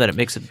enough of them that it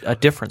makes a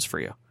difference for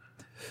you?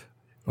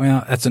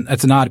 Well, that's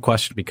an odd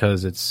question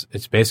because it's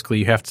basically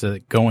you have to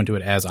go into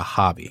it as a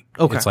hobby.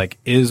 Okay. It's like,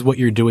 is what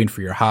you're doing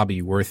for your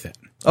hobby worth it?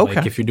 Okay.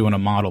 Like if you're doing a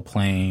model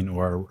plane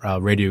or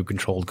radio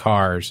controlled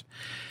cars,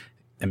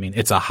 I mean,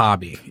 it's a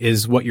hobby.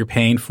 Is what you're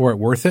paying for it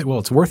worth it? Well,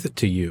 it's worth it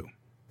to you.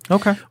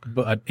 Okay.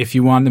 But if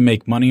you wanted to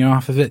make money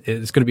off of it,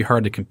 it's going to be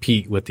hard to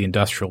compete with the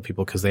industrial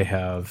people because they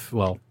have,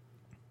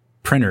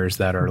 printers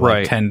that are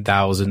like $10,000,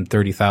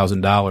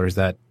 $30,000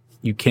 that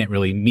you can't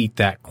really meet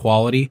that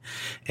quality,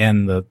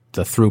 and the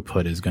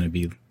throughput is going to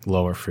be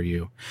lower for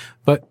you.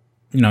 But,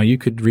 you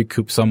could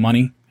recoup some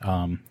money.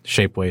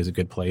 Shapeway is a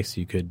good place.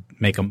 You could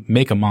make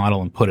a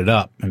model and put it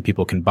up, and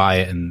people can buy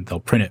it and they'll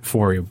print it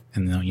for you,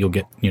 and then you'll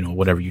get,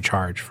 whatever you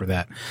charge for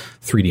that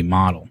 3D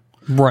model.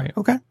 Right.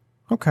 Okay.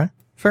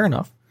 Fair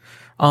enough.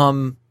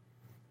 One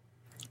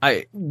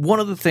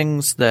of the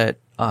things that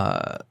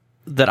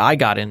I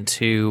got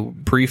into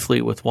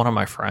briefly with one of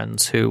my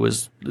friends who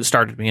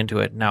started me into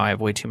it. Now I have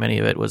way too many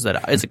of it. Was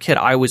that as a kid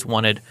I always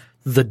wanted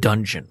the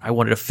dungeon. I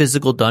wanted a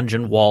physical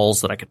dungeon, walls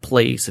that I could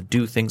place and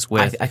do things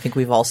with. I think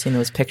we've all seen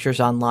those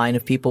pictures online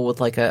of people with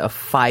like a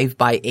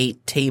 5x8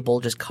 table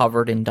just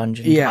covered in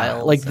dungeon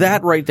tiles. Like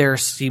that right there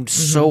seemed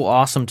so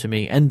awesome to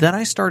me. And then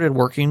I started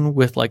working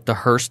with like the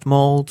Hearst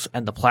molds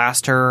and the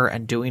plaster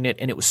and doing it,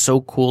 and it was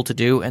so cool to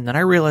do. And then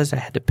I realized I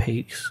had to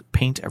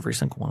paint every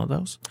single one of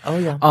those. Oh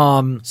yeah.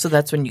 So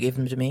that's when you gave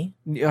them to me?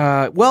 You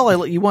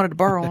wanted to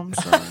borrow them,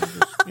 so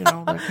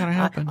that kind of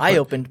happened. I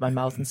opened my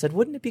mouth and said,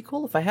 "Wouldn't it be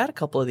cool if I had a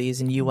couple of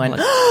these?" And you went,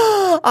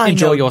 "I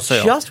enjoy know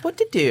yourself. Just what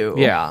to do."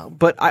 Yeah,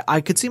 but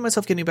I could see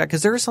myself getting back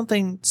because there is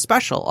something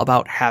special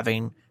about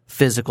having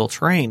physical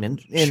terrain.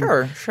 And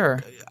sure.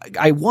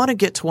 I want to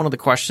get to one of the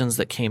questions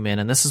that came in,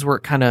 and this is where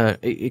it kind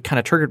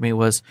of triggered me.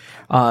 Was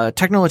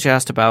Technology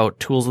asked about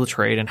tools of the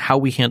trade and how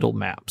we handle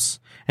maps,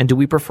 and do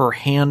we prefer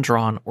hand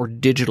drawn or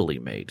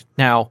digitally made?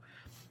 Now,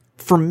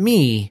 for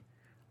me,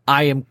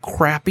 I am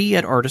crappy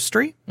at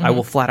artistry. I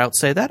will flat out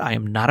say that. I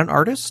am not an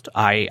artist.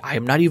 I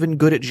am not even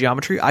good at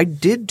geometry. I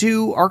did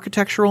do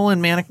architectural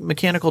and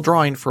mechanical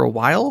drawing for a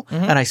while,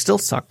 and I still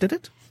sucked at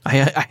it.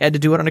 I had to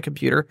do it on a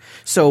computer.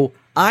 So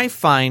I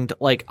find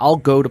like I'll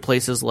go to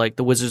places like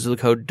the Wizards of the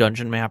Code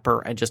Dungeon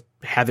Mapper and just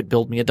have it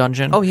build me a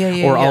dungeon. Oh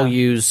yeah. Or I'll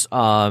use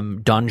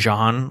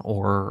Dungeon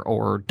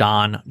or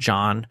Don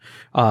John,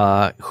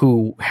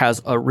 who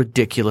has a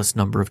ridiculous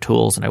number of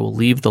tools, and I will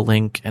leave the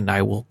link and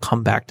I will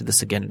come back to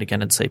this again and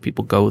again and say,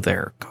 people go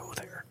there.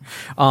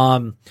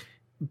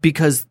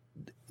 Because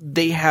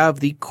they have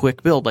the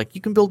quick build. Like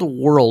you can build a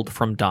world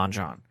from Don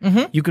John.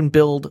 You can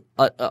build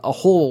a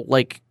whole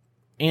like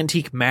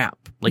antique map.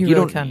 Like you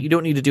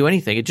don't need to do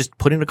anything. It just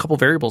put in a couple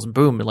variables and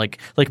boom. And like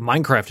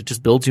Minecraft, it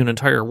just builds you an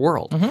entire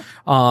world.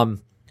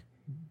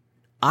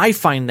 I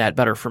find that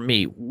better for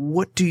me.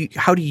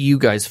 How do you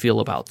guys feel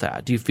about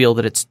that? Do you feel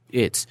that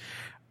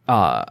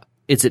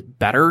is it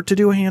better to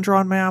do a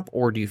hand-drawn map,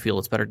 or do you feel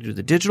it's better to do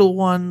the digital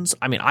ones?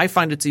 I mean, I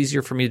find it's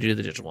easier for me to do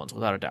the digital ones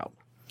without a doubt.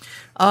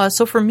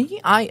 So for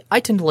me, I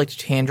tend to like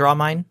to hand draw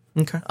mine.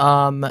 Okay.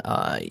 Kind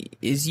of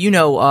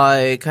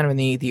in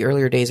the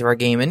earlier days of our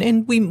game,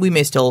 and we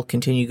may still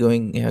continue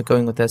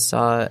going with this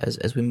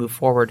as we move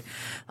forward.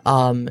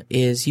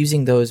 Is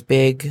using those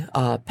big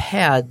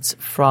pads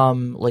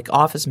from like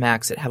Office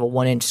Max that have a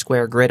 1-inch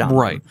square grid on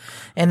them.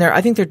 And I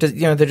think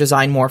they're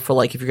designed more for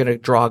like if you're going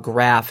to draw a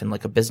graph in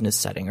like a business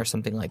setting or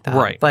something like that.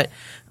 Right. But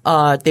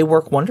they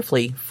work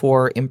wonderfully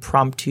for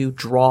impromptu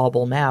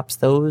drawable maps.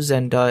 Those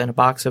and in a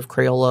box of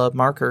Crayola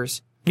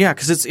markers. Yeah,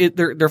 because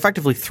they're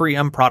effectively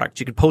 3M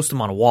products. You could post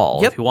them on a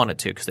wall if you wanted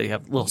to, because they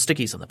have little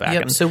stickies on the back.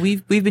 Yep. So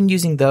we've been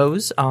using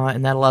those,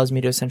 and that allows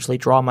me to essentially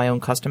draw my own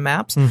custom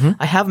maps.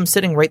 I have them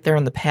sitting right there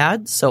in the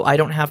pad, so I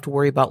don't have to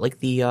worry about like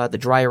the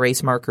dry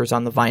erase markers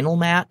on the vinyl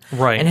mat,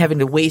 and having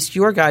to waste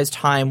your guys'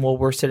 time while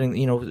we're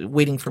sitting,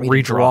 waiting for me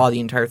to draw the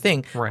entire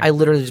thing. Right. I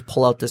literally just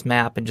pull out this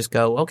map and just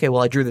go, okay,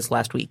 well, I drew this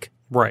last week.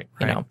 Right.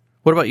 You know.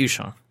 What about you,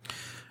 Sean?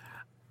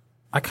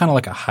 I kind of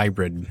like a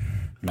hybrid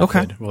method.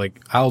 Okay.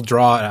 Like I'll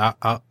draw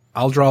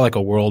like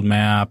a world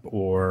map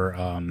or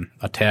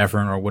a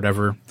tavern or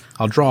whatever.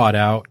 I'll draw it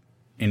out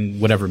in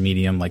whatever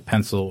medium, like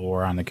pencil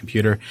or on the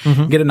computer,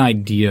 get an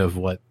idea of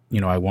what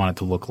I want it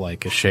to look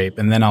like, a shape,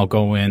 and then I'll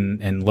go in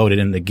and load it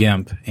into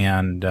GIMP.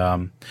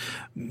 And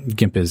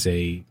GIMP is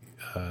a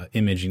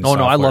imaging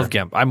software. No, I love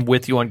GIMP. I'm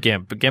with you on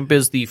GIMP. GIMP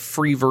is the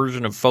free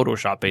version of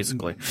Photoshop,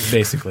 basically.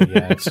 Basically,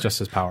 yeah. It's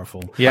just as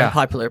powerful. Yeah.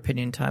 Unpopular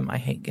opinion time. I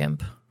hate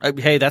GIMP.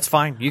 Hey, that's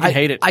fine. You can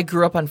hate it. I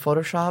grew up on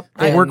Photoshop.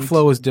 The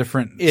workflow is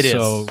different. It is.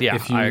 So Yeah,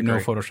 if you I agree. know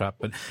Photoshop,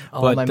 but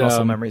my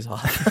muscle memory's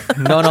off.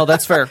 No,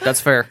 that's fair.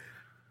 That's fair.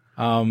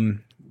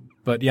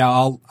 But yeah,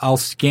 I'll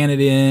scan it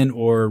in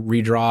or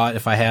redraw it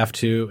if I have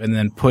to, and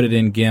then put it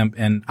in GIMP,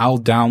 and I'll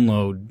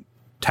download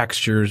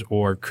textures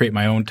or create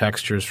my own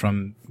textures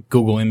from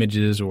Google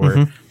Images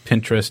or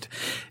Pinterest,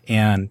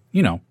 and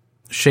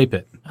shape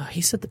it.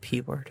 He said the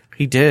P word.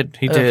 He did.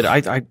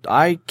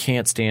 I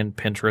can't stand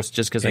Pinterest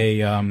just because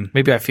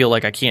maybe I feel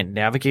like I can't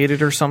navigate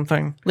it or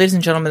something. Ladies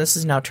and gentlemen, this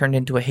has now turned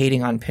into a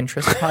hating on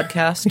Pinterest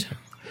podcast.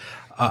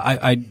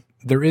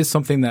 there is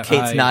something that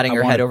Kate's nodding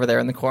her head over there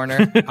in the corner.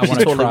 I want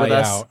to totally try with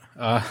us.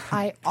 out.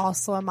 I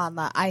also am on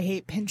the I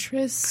Hate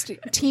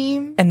Pinterest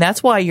team. And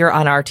that's why you're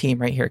on our team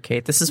right here,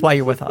 Kate. This is why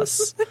you're with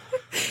us.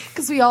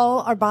 Because we all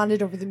are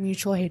bonded over the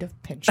mutual hate of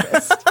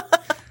Pinterest.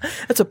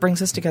 That's what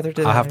brings us together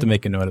today. I'll have to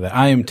make a note of that.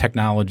 I am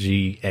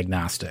technology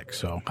agnostic,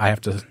 so I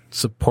have to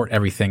support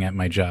everything at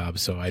my job.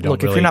 So I don't.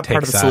 Look, really if you're not take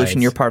part of the sides.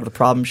 solution, you're part of the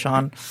problem,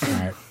 Sean. All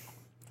right.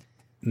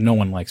 No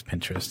one likes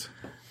Pinterest.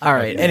 All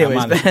right. Yeah,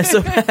 Anyways,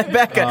 so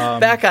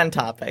back on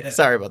topic.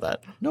 Sorry about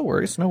that. No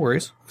worries. No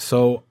worries.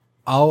 So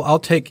I'll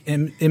take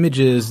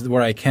images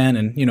where I can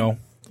and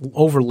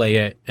overlay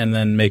it and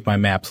then make my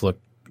maps look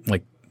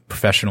like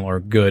professional or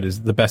good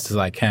as the best as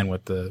I can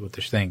with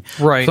this thing.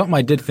 Right. Something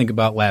I did think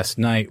about last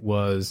night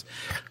was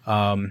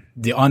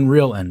the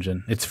Unreal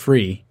Engine. It's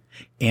free.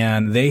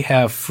 And they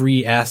have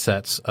free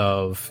assets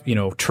of,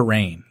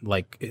 terrain,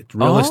 like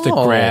realistic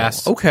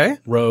grass,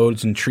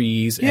 roads and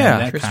trees and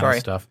that kind of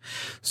stuff.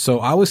 So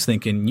I was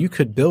thinking you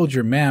could build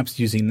your maps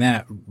using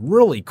that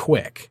really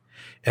quick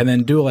and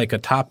then do like a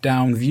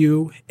top-down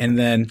view and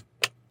then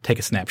take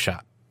a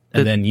snapshot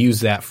and then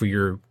use that for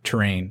your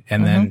terrain.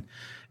 And then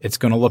it's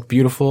going to look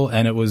beautiful,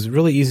 and it was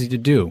really easy to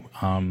do.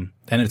 And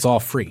it's all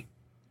free.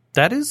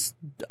 That is,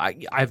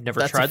 I've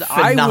never tried that.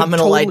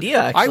 Phenomenal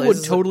idea. Actually. I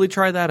would totally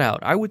try that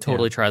out. I would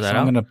totally try that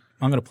out.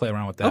 I'm gonna play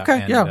around with that.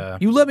 Okay,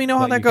 and, you let me know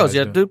how that goes.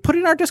 Yeah, put it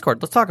in our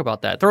Discord. Let's talk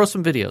about that. Throw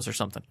some videos or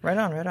something. Right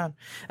on.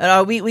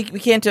 And we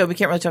can't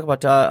really talk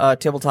about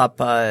tabletop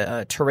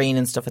terrain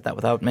and stuff like that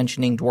without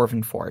mentioning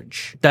Dwarven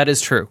Forge. That is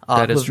true.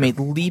 That is true. Made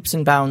leaps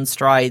and bounds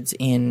strides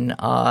in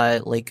I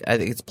think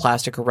it's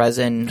plastic or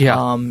resin.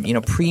 Yeah.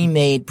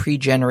 Pre-made,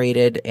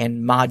 pre-generated,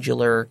 and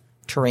modular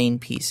terrain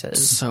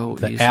pieces. So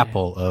the easy.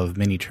 Apple of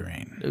mini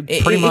terrain.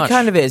 Pretty much. It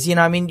kind of is.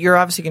 You're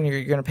obviously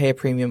you're going to pay a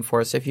premium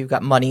for it. So if you've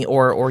got money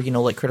or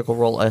like Critical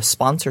Role, a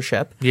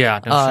sponsorship,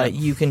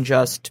 you can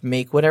just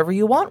make whatever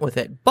you want with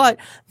it. But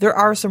there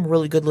are some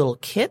really good little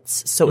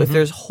kits. So if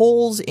there's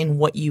holes in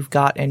what you've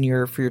got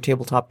for your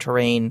tabletop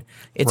terrain,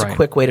 it's a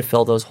quick way to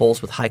fill those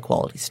holes with high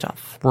quality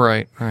stuff.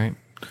 Right.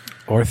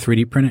 Or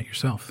 3D print it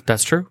yourself.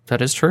 That's true.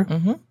 That is true.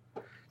 Mm-hmm.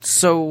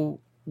 So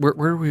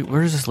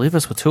where does this leave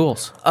us with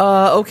tools?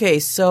 Okay,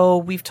 so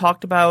we've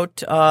talked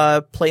about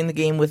playing the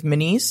game with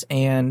minis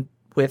and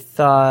with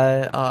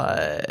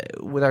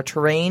our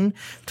terrain.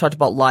 We talked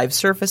about live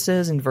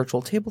surfaces and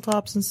virtual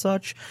tabletops and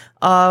such.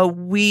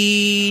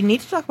 We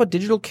need to talk about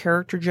digital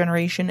character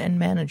generation and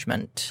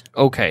management.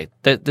 Okay,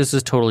 this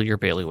is totally your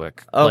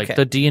bailiwick. Okay. Like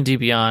the D&D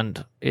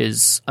Beyond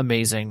is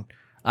amazing.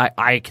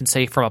 I can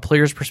say from a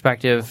player's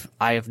perspective,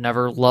 I have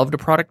never loved a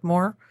product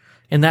more.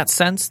 In that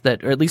sense,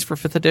 that, or at least for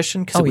 5th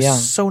edition, because it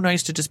was so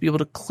nice to just be able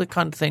to click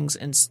on things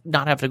and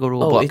not have to go to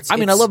a book. I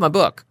love my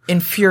book.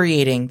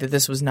 Infuriating that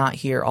this was not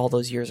here all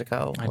those years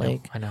ago. I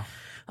know.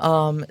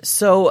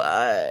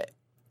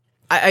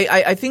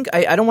 I think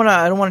I don't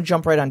want to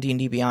jump right on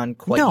D&D Beyond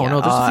quite yet.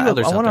 No, there's a few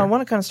others. I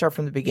want to kind of start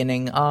from the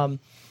beginning.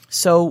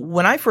 So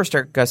when I first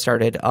got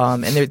started,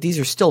 and these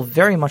are still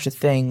very much a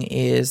thing,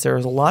 is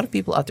there's a lot of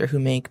people out there who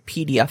make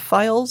PDF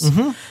files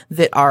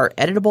that are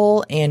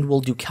editable and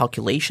will do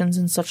calculations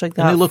and such like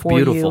that. And they look for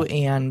beautiful.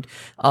 You. And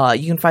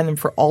you can find them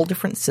for all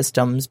different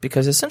systems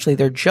because essentially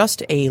they're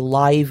just a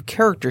live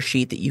character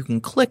sheet that you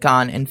can click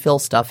on and fill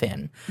stuff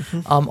in,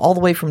 all the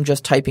way from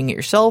just typing it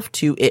yourself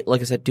to it, like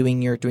I said,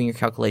 doing your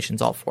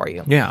calculations all for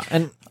you. Yeah,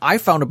 and I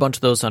found a bunch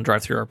of those on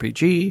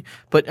DriveThruRPG,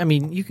 but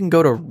you can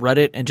go to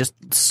Reddit and just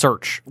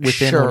search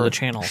within one of the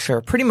channels.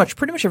 Sure. Pretty much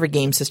every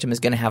game system is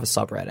going to have a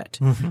subreddit.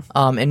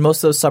 And most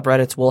of those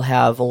subreddits will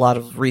have a lot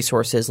of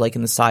resources like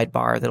in the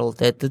sidebar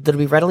that'll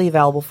be readily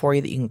available for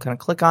you that you can kind of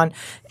click on.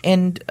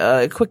 And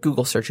a quick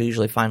Google search will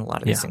usually find a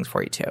lot of these things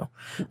for you too.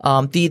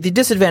 The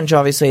disadvantage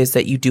obviously is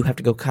that you do have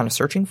to go kind of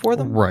searching for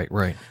them.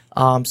 Right.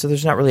 So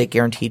there's not really a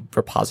guaranteed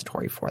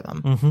repository for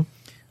them.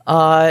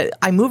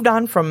 I moved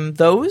on from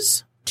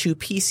those to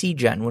PC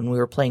Gen when we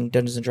were playing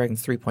Dungeons &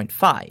 Dragons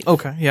 3.5.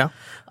 Okay, yeah.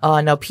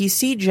 Now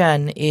PC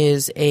Gen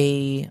is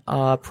a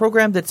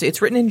program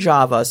it's written in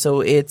Java,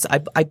 so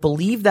I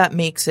believe that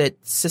makes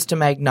it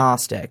system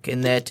agnostic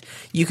in that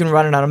you can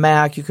run it on a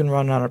Mac, you can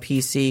run it on a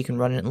PC, you can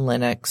run it in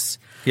Linux.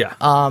 Yeah.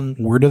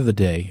 Word of the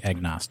day,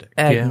 agnostic.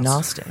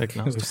 Agnostic.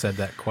 We've said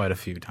that quite a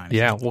few times.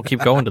 Yeah, we'll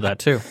keep going to that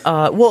too.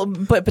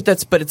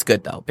 But it's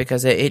good though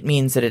because it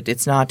means that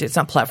it's not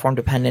platform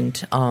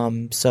dependent.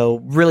 So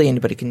really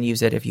anybody can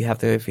use it if you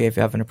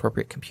have an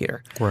appropriate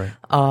computer. Right.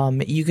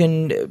 You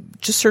can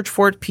just search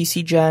for it,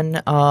 PC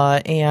Gen,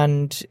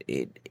 and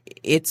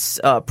it's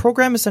a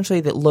program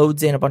essentially that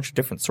loads in a bunch of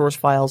different source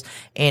files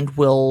and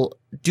will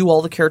do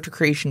all the character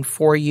creation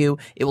for you.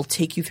 It will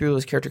take you through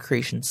those character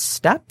creation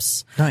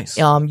steps. Nice.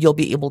 You'll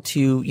be able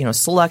to,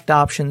 select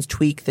options,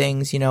 tweak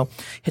things, hit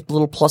the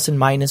little plus and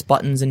minus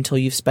buttons until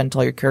you've spent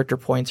all your character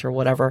points or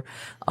whatever.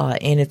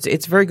 And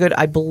it's very good.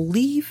 I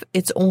believe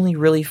it's only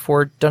really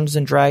for Dungeons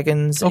and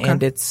Dragons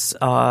and its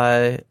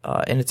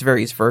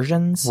various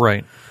versions.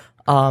 Right.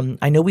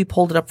 I know we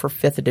pulled it up for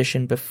 5th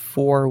edition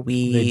before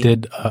we... They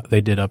did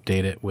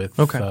update it with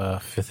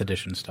 5th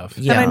edition stuff.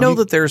 Yeah. And I know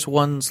that there's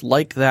ones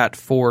like that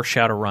for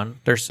Shadowrun.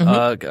 There's,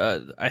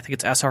 I think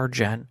it's SR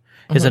Gen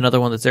is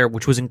another one that's there,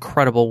 which was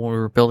incredible when we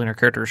were building our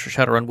characters for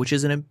Shadowrun, which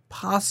is an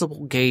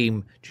impossible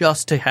game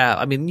just to have.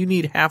 I mean, you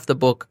need half the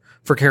book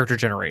for character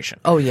generation.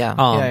 Oh, yeah.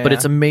 But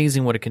it's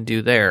amazing what it can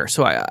do there.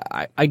 So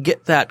I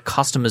get that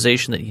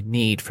customization that you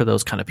need for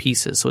those kind of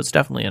pieces. So it's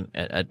definitely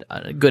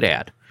a good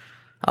ad.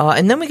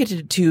 And then we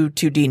get to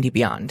D&D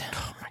Beyond.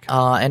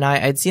 And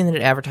I'd seen that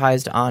it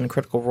advertised on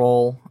Critical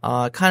Role.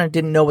 Kind of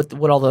didn't know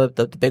what all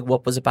the big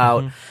whoop was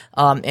about.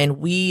 And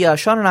we,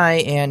 Sean and I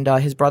and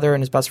his brother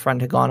and his best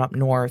friend had gone up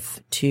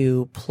north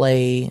to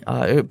play,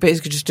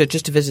 basically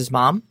just to visit his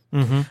mom.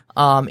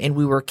 And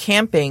we were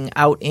camping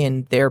out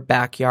in their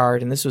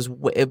backyard, and this was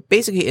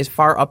basically as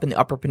far up in the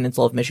Upper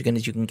Peninsula of Michigan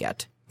as you can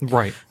get.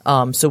 Right.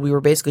 So we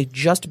were basically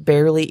just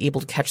barely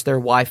able to catch their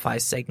Wi-Fi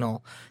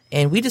signal.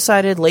 And we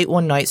decided late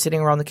one night,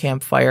 sitting around the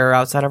campfire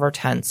outside of our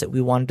tents, that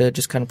we wanted to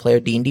just kind of play a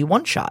D&D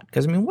one-shot.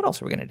 Because, I mean, what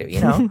else are we going to do, you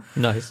know?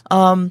 Nice.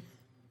 And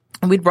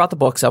we'd brought the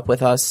books up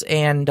with us,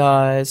 and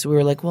so we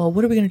were like, well,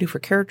 what are we going to do for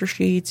character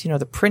sheets? You know,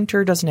 the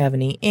printer doesn't have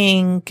any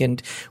ink,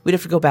 and we'd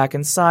have to go back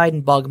inside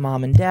and bug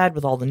mom and dad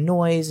with all the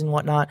noise and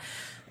whatnot.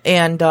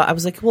 And I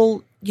was like,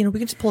 well, you know, we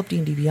can just pull up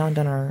D&D Beyond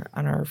on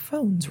our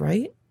phones,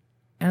 right?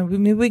 And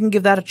maybe we can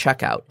give that a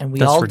check out. And we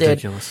That's all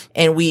ridiculous. did.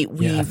 And we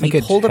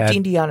pulled up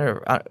D&D on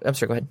our... I'm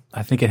sorry, go ahead.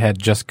 I think it had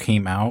just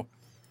came out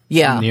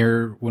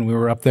near when we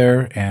were up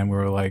there, and we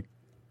were like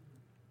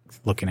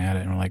looking at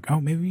it, and we're like,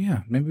 oh, maybe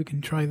we can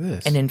try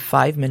this. And in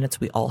 5 minutes,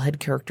 we all had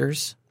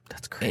characters.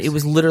 That's crazy. It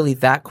was literally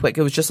that quick.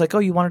 It was just like, oh,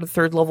 you wanted a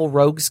 3rd level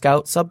rogue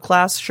scout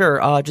subclass?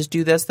 Sure. Just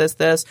do this.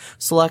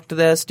 Select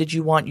this. Did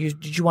you want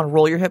to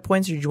roll your hit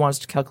points, or did you want us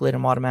to calculate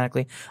them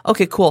automatically?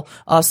 Okay, cool.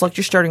 Select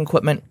your starting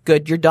equipment.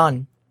 Good. You're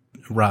done.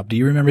 Rob, do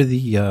you remember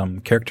the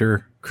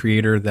character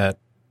creator that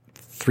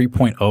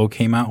 3.0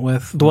 came out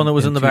with? The one that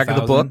was in the back of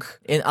the book?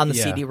 On the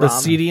CD-ROM. The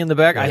CD in the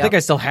back? I think I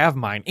still have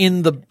mine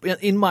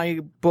in my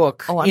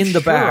book. Oh, I'm in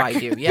the sure back. I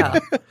do, yeah.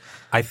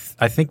 I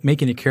think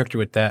making a character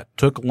with that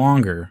took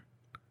longer,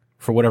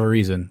 for whatever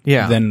reason,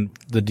 than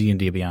the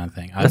D&D Beyond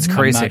thing. That's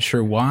crazy. I'm not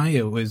sure why.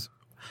 It was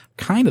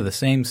kind of the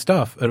same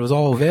stuff. It was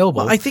all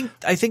available. Well, I think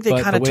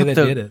they kind of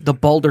took the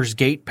Baldur's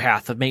Gate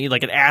path of maybe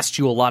like it asked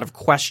you a lot of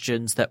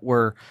questions that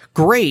were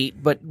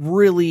great, but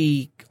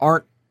really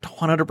aren't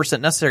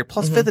 100% necessary.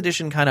 Plus, 5th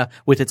edition kind of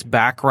with its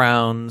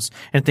backgrounds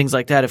and things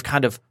like that have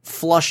kind of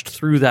flushed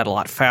through that a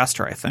lot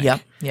faster, I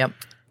think. Yep.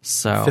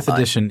 So 5th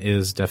edition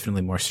is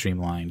definitely more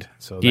streamlined.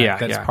 So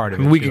that's part of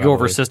it. We could go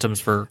over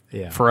systems for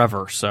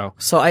forever. So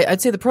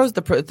I'd say the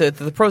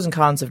pros and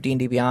cons of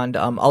D&D Beyond.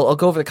 I'll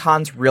go over the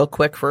cons real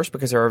quick first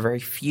because there are very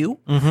few,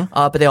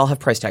 but they all have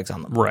price tags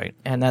on them. Right.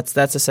 And that's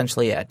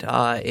essentially it.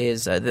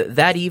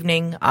 That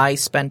evening I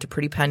spent a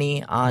pretty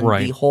penny on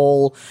the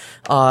whole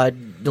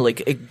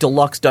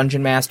deluxe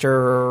Dungeon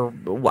Master.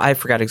 I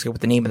forgot exactly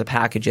what the name of the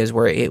package is.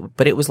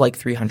 But it was like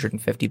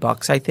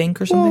 $350, I think,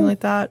 or something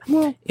like that.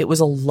 It was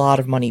a lot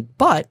of money.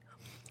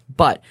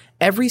 But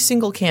every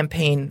single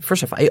campaign,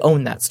 first off, I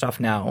own that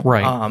stuff now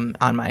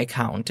on my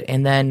account.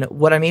 And then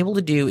what I'm able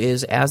to do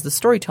is, as the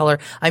storyteller,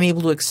 I'm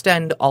able to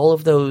extend all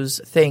of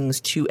those things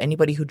to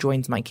anybody who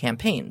joins my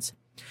campaigns.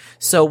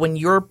 So when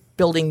you're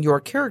building your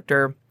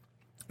character,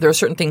 there are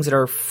certain things that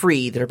are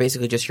free that are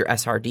basically just your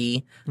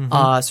SRD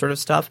sort of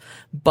stuff.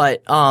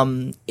 But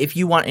if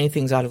you want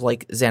anything out of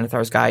like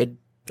Xanathar's Guide,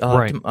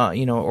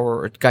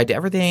 or Guide to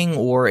Everything,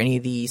 or any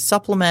of the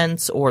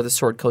supplements, or the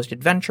Sword Coast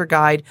Adventure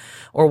Guide,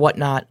 or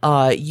whatnot,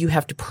 you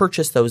have to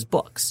purchase those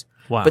books.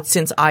 Wow. But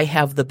since I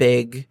have the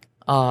big,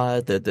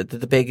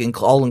 the big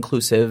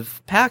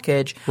all-inclusive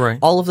package,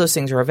 all of those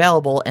things are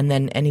available, and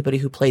then anybody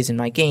who plays in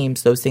my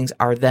games, those things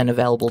are then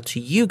available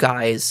to you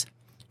guys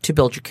to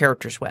build your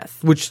characters with.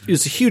 Which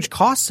is a huge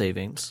cost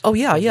savings. Oh,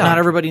 yeah. Not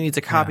everybody needs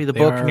a copy of the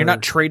book, and you're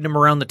not trading them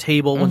around the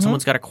table when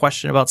someone's got a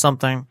question about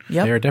something.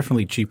 Yep. They are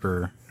definitely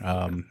cheaper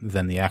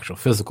than the actual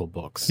physical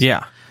books.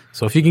 Yeah.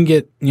 So if you can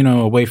get,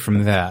 away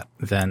from that,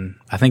 then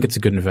I think it's a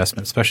good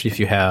investment, especially if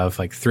you have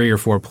like 3 or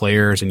 4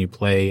 players and you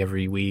play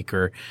every week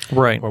or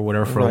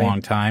whatever for a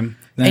long time.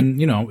 Then,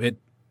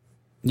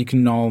 they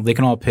can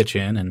all pitch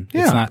in, and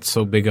it's not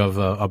so big of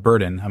a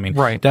burden. I mean,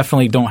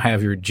 definitely don't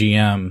have your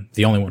GM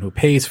the only one who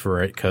pays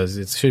for it, because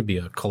it should be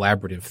a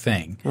collaborative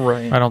thing.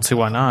 Right. I don't see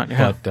why not.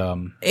 Yeah. But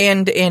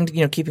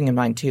and keeping in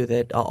mind too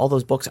that all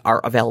those books are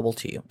available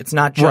to you. It's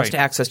not just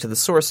access to the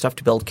source stuff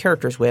to build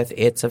characters with.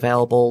 It's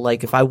available.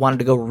 Like if I wanted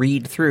to go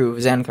read through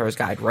Xanathar's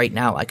Guide right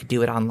now, I could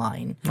do it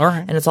online. All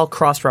right. And it's all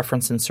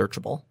cross-referenced and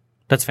searchable.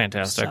 That's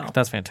fantastic.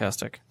 That's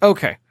fantastic.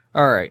 Okay.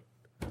 All right.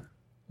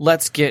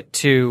 Let's get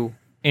to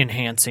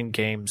enhancing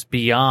games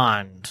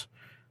beyond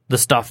the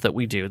stuff that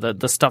we do,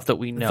 the stuff that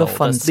we know, the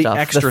fun stuff, the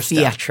extra the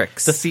theatrics,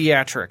 stuff, the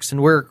theatrics,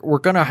 and we're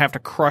gonna have to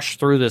crush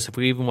through this if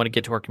we even want to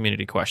get to our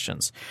community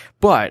questions.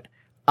 But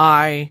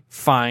I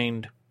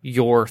find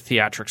your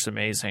theatrics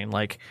amazing.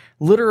 Like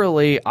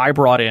literally, I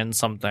brought in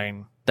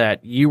something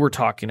that you were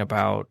talking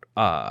about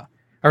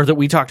or that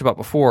we talked about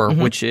before,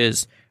 which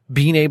is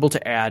being able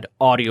to add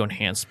audio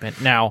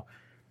enhancement. Now,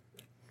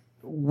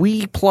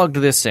 we plugged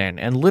this in,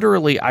 and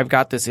literally I've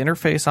got this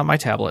interface on my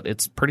tablet.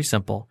 It's pretty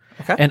simple.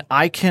 Okay. And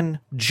I can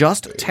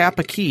just tap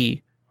a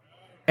key,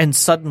 and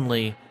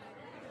suddenly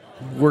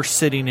we're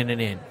sitting in an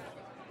inn.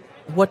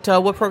 What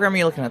program are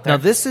you looking at there?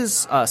 Now, this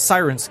is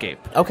Sirenscape.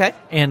 Okay.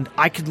 And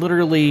I can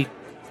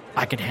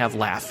have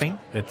laughing.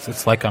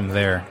 It's like I'm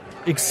there.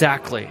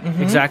 Exactly.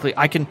 Exactly.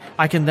 I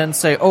can then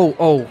say,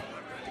 oh,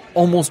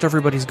 almost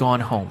everybody's gone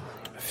home.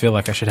 I feel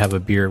like I should have a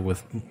beer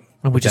with.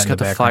 And we just that in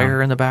got the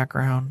fire in the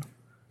background.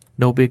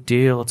 No big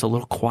deal. It's a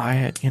little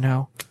quiet, you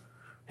know.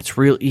 It's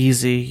real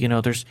easy, you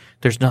know. There's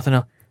nothing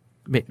else.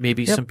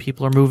 Maybe some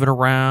people are moving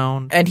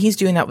around. And he's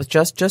doing that with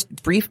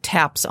just brief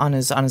taps on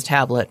his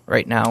tablet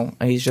right now.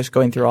 He's just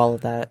going through all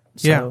of that.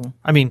 So. Yeah.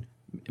 I mean,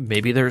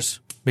 maybe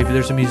there's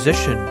a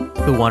musician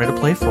who wanted to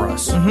play for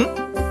us.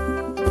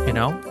 You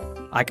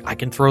know, I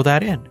can throw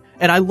that in,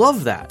 and I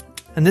love that.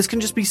 And this can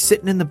just be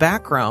sitting in the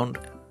background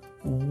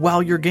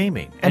while you're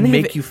gaming and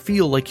make you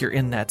feel like you're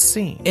in that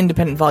scene.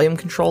 Independent volume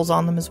controls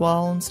on them as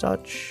well and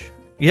such.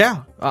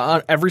 Yeah,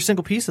 on every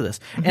single piece of this.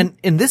 And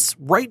in this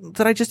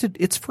that I just did,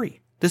 it's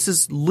free. This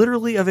is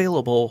literally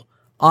available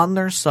on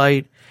their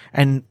site,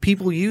 and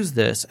people use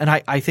this, and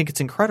I think it's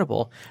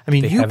incredible. I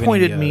mean, you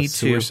pointed me to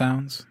sewer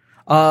sounds.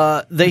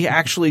 They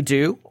actually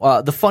do.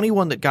 The funny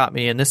one that got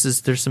me, and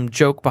there's some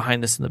joke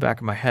behind this in the back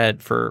of my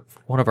head for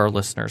one of our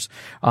listeners,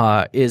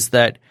 is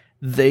that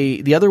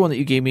the other one that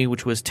you gave me,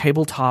 which was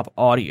Tabletop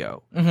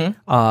Audio,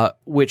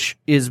 which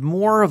is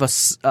more of a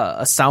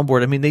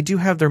soundboard. I mean, they do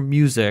have their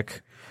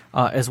music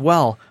as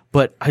well,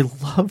 but I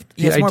loved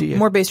the idea.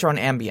 More based around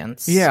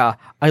ambience. Yeah,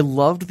 I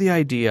loved the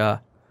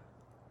idea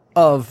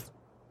of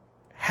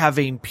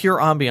having pure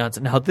ambiance.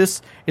 And now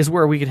this is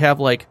where we could have,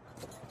 like,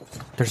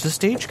 there's a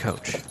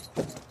stagecoach.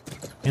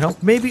 You know,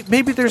 maybe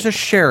there's a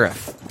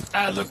sheriff.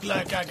 I look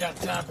like I got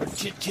time for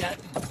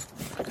chit-chatting.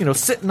 You know,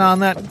 sitting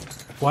on that.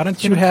 Why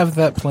don't you have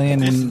that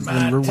playing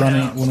when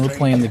we're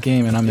playing the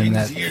game and I'm in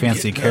that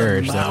fancy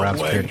carriage that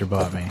Rob's character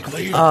bought me?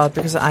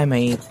 Because I'm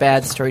a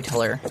bad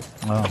storyteller.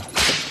 Oh,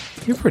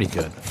 you're pretty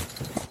good.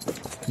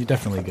 You're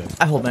definitely good.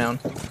 I hold my own.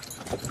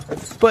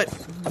 But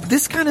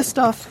this kind of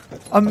stuff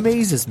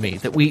amazes me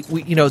that we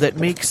you know, that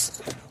makes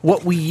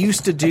what we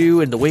used to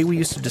do and the way we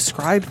used to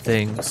describe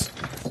things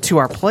to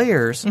our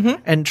players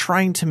and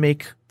trying to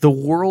make the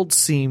world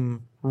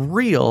seem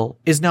real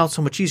is now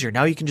so much easier.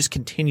 Now you can just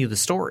continue the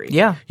story.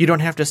 Yeah. You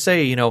don't have to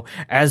say, you know,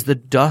 as the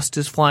dust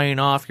is flying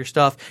off your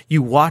stuff,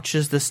 you watch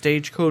as the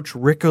stagecoach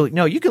rickles.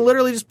 No, you can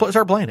literally just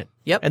start playing it.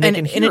 Yep. And they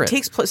can hear it.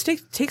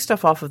 Takes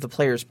stuff off of the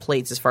players'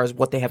 plates as far as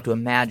what they have to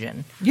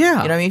imagine.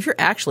 Yeah. You know, I mean, if you're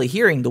actually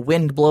hearing the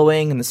wind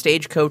blowing and the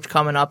stagecoach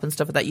coming up and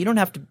stuff like that, you don't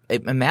have to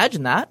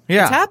imagine that.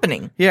 Yeah. It's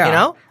happening. Yeah. You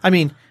know? I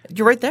mean,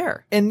 you're right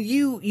there. And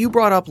you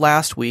brought up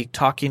last week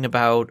talking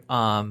about,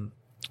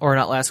 or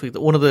not last week,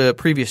 one of the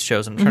previous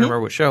shows, I'm trying to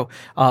remember what show,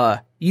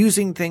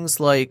 using things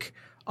like,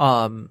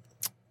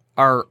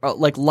 our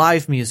like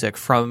live music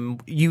from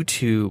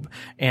YouTube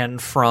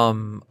and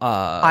from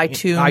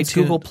iTunes,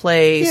 Google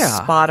Play,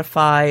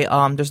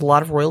 Spotify. There's a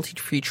lot of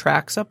royalty-free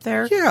tracks up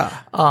there.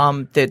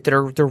 Yeah.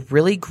 They're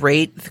really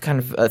great, kind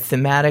of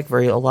thematic,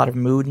 a lot of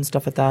mood and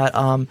stuff like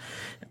that.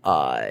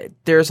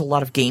 There's a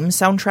lot of game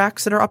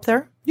soundtracks that are up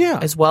there. Yeah.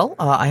 As well.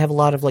 I have a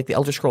lot of like the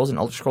Elder Scrolls and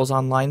Elder Scrolls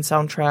Online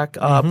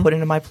soundtrack put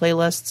into my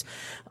playlists.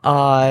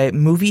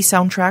 Movie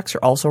soundtracks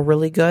are also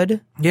really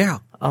good. Yeah.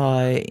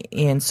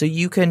 And so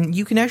you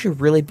can actually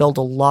really build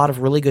a lot of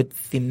really good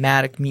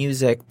thematic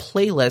music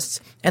playlists.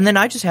 And then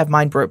I just have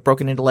mine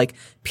broken into like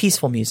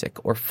peaceful music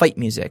or fight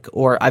music,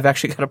 or I've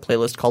actually got a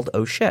playlist called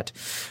Oh Shit.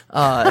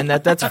 And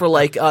that's for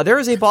like, there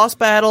is a boss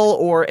battle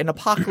or an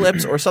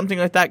apocalypse or something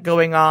like that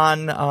going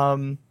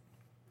on.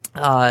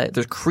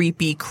 There's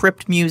creepy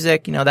crypt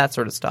music, you know, that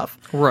sort of stuff.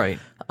 Right.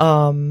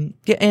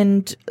 Yeah,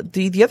 and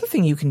the other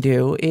thing you can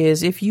do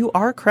is if you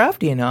are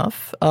crafty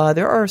enough,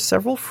 there are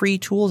several free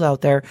tools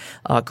out there,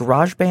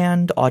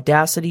 GarageBand,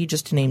 Audacity,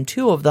 just to name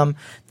two of them,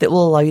 that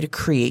will allow you to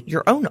create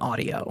your own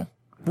audio.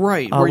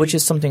 Right. Which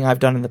is something I've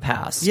done in the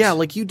past. Yeah,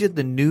 like you did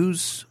the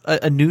news,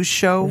 a news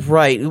show.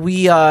 Right.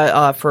 We,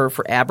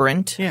 for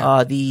Aberrant,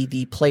 Yeah.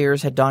 the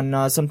players had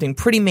done, something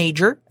pretty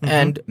major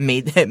and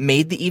made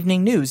the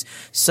evening news.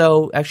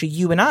 So actually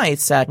you and I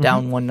sat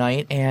down one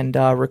night and,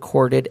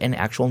 recorded an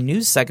actual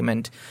news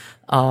segment.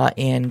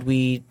 And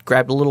we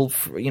grabbed a little,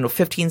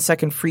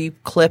 15-second free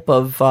clip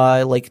of,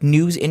 like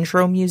news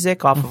intro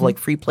music off of like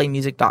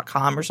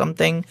freeplaymusic.com or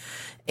something.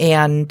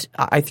 And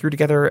I threw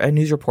together a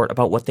news report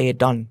about what they had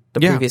done the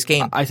previous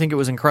game. I think it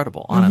was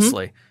incredible,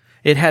 honestly.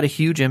 It had a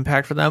huge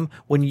impact for them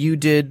when you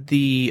did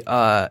the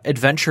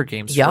adventure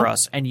games for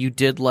us, and you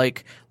did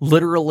like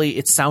literally,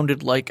 it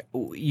sounded like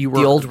you were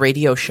the old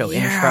radio show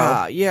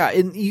intro. Yeah,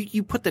 and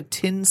you put the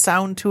tin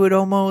sound to it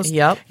almost.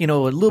 Yep. You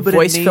know, a little bit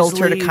voice of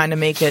filter to nasally. kind of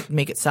make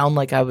it sound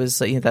like I was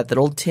that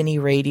old tinny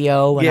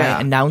radio, and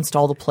I announced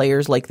all the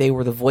players like they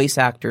were the voice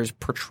actors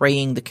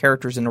portraying the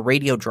characters in a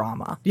radio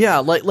drama. Yeah,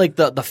 like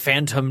the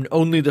Phantom,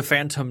 only the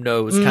Phantom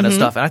knows kind of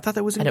stuff, and I thought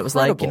that was incredible. And it was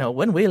like,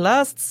 when we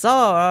last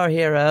saw our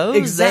heroes,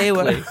 exactly. they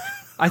were.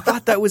 I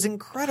thought that was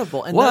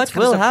incredible. And what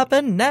will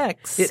happen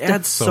next? It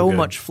adds so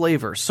much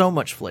flavor,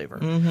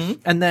 Mm-hmm.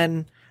 And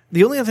then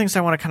the only other things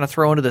I want to kind of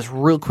throw into this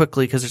real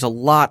quickly, because there's a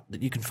lot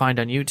that you can find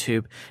on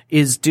YouTube,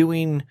 is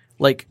doing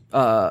like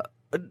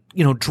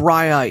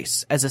dry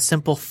ice as a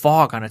simple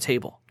fog on a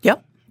table.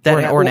 Yep.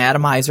 Or an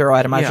atomizer.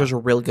 Atomizers are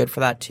real good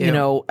for that too. You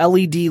know,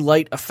 LED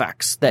light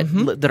effects that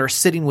that are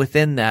sitting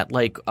within that.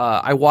 Like,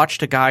 I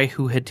watched a guy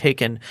who had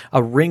taken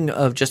a ring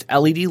of just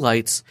LED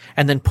lights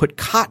and then put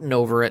cotton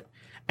over it,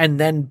 and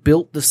then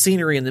built the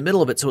scenery in the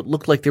middle of it so it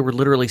looked like they were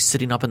literally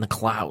sitting up in the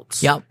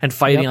clouds and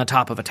fighting on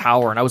top of a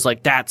tower. And I was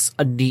like, that's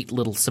a neat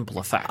little simple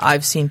effect.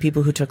 I've seen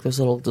people who took those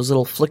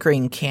little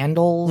flickering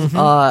candle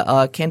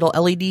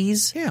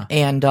LEDs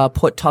and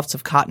put tufts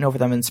of cotton over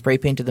them and spray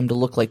painted them to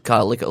look like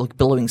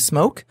billowing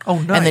smoke. Oh,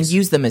 nice. And then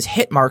use them as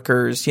hit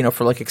markers,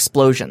 for like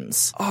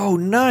explosions. Oh,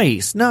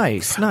 nice. I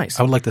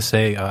would like to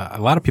say a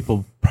lot of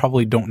people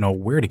probably don't know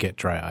where to get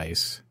dry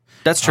ice.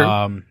 That's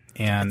true.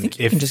 And I think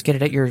you can just get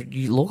it at your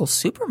local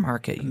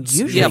supermarket.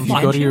 Usually, you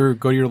go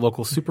to your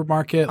local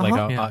supermarket,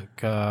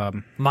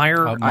 Meijer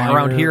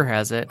around here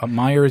has it.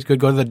 Meijer is good.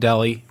 Go to the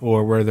deli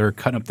or where they're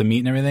cutting up the meat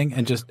and everything,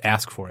 and just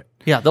ask for it.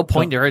 Yeah, they'll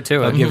point you right to it.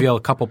 They'll give you a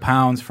couple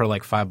pounds for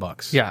like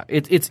 $5. Yeah,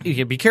 it's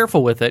you be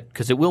careful with it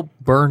because it will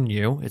burn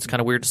you. It's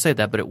kind of weird to say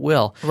that, but it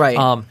will.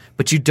 Right.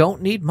 But you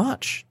don't need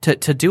much to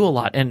do a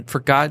lot, and for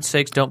God's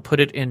sakes, don't put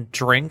it in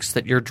drinks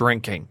that you're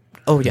drinking.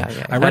 Oh,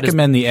 yeah. I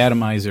recommend the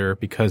atomizer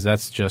because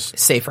that's just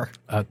safer.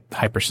 A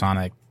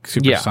hypersonic,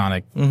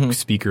 supersonic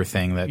speaker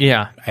thing that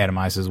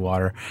atomizes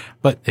water.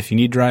 But if you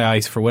need dry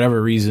ice for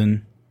whatever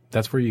reason,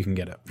 that's where you can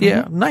get it.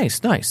 Yeah, nice.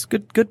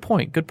 Good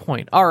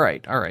point. All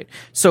right.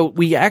 So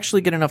we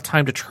actually get enough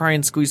time to try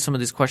and squeeze some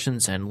of these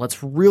questions in.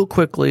 Let's real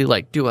quickly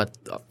do a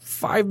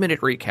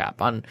 5-minute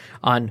recap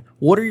on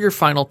what are your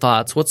final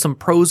thoughts? What's some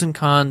pros and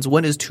cons?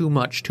 When is too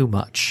much too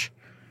much?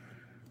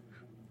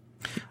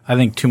 I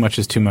think too much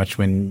is too much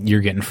when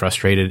you're getting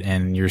frustrated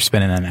and you're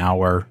spending an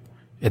hour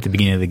at the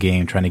beginning of the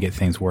game trying to get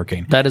things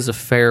working. That is a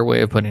fair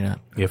way of putting it.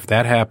 If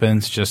that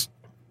happens, just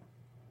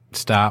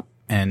stop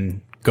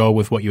and go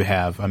with what you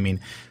have. I mean,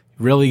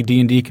 really,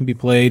 D&D can be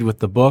played with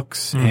the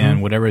books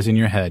and whatever's in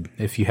your head.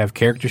 If you have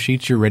character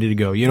sheets, you're ready to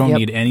go. You don't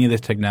need any of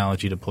this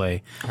technology to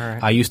play. All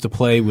right. I used to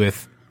play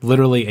with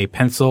literally a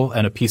pencil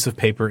and a piece of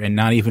paper and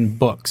not even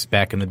books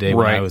back in the day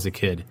when I was a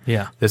kid.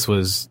 Yeah. This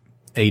was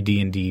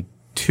AD&D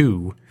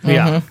 2.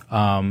 Yeah.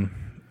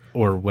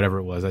 Or whatever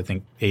it was. I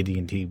think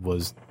AD&D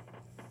was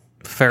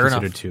fair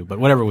considered enough. 2, but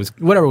whatever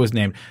was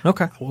named.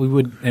 Okay.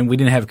 We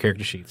didn't have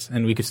character sheets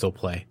and we could still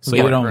play. So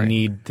you don't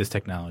need this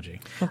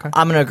technology. Okay.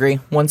 I'm going to agree.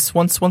 Once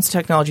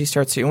technology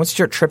once you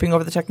start tripping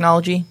over the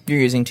technology, you're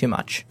using too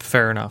much.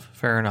 Fair enough.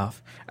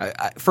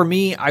 For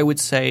me, I would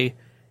say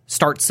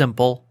start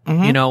simple.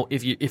 You know,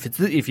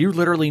 if you're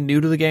literally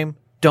new to the game,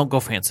 don't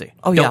go fancy.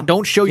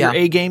 Don't show your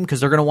A game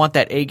because they're going to want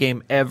that A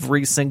game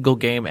every single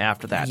game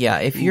after that. Yeah,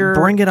 if you're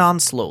bring it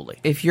on slowly.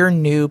 If you're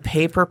new,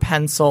 paper,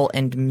 pencil,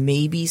 and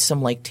maybe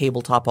some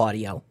tabletop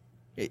audio.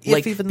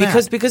 Even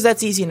that. Because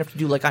that's easy enough to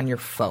do on your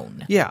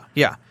phone. Yeah.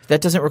 That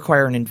doesn't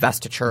require an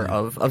investiture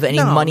of any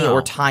money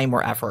or time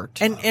or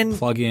effort. And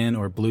plug in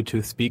or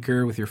Bluetooth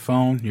speaker with your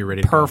phone, you're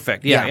ready to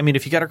perfect. go. Yeah. I mean,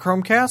 if you got a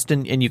Chromecast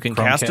and you can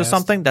cast to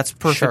something, that's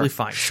perfectly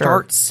fine. Sure.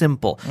 Start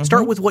simple.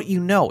 Start with what you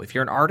know. If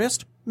you're an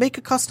artist, make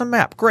a custom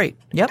map. Great.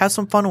 Yep. Have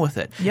some fun with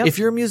it. Yep. If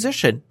you're a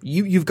musician,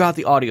 you've got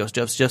the audio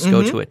stuff. Just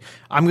go to it.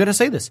 I'm going to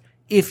say this.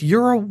 If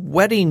you're a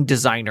wedding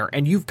designer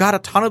and you've got a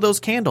ton of those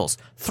candles,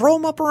 throw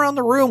them up around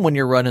the room when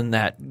you're running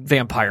that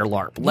vampire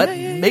LARP.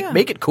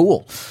 Make it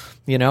cool.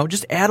 You know,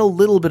 just add a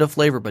little bit of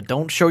flavor, but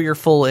don't show your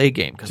full A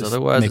game because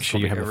otherwise make sure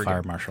you have a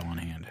fire marshal on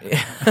hand.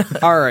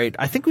 All right,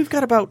 I think we've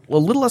got about a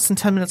little less than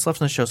 10 minutes left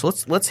in the show, so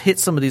let's hit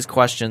some of these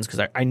questions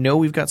because I know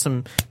we've got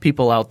some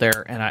people out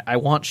there, and I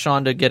want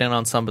Sean to get in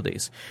on some of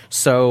these.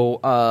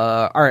 So,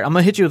 all right, I'm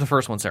gonna hit you with the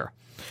first one, Sarah.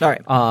 All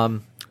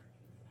right.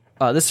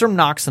 This is from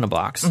Knox in a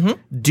Box.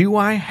 Do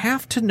I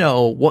have to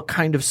know what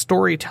kind of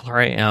storyteller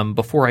I am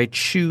before I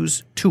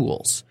choose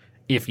tools?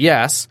 If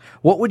yes,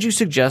 what would you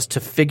suggest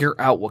to figure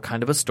out what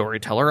kind of a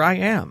storyteller I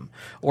am?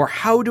 Or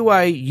how do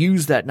I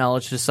use that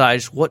knowledge to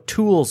decide what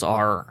tools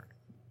are?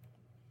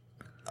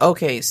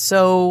 Okay,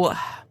 so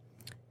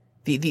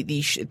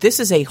this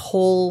is a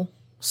whole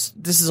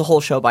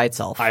show by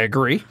itself. I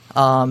agree.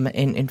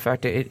 In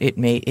fact, it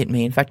may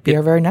in fact be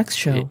our very next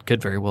show. It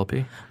could very well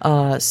be.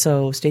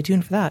 So stay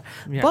tuned for that.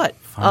 Yeah. But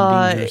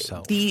Finding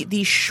yourself.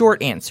 The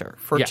short answer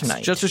for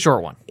tonight, just a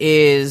short one,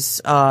 is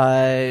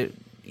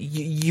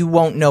you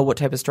won't know what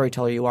type of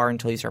storyteller you are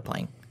until you start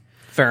playing.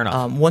 Fair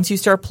enough. Once you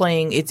start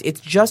playing, it's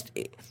just.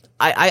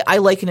 I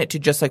liken it to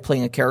just like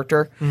playing a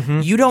character.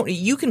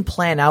 You can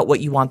plan out what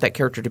you want that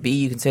character to be.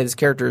 You can say this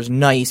character is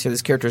nice, or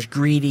this character is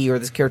greedy, or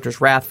this character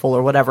is wrathful,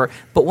 or whatever.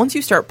 But once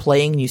you start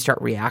playing and you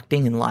start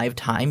reacting in live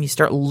time, you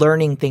start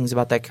learning things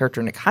about that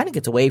character, and it kind of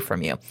gets away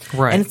from you.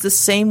 Right. And it's the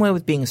same way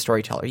with being a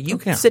storyteller. You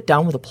can sit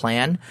down with a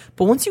plan,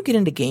 but once you get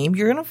into game,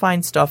 you're going to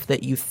find stuff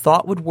that you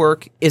thought would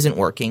work isn't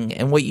working,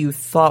 and what you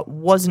thought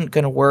wasn't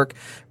going to work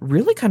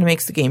really kind of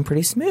makes the game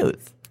pretty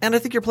smooth. And I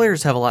think your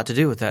players have a lot to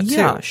do with that too.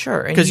 Yeah,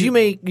 sure. Because you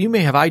may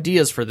have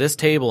ideas for this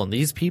table and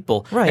these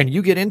people, right. and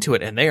you get into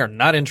it, and they are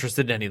not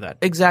interested in any of that.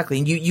 Exactly.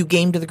 And you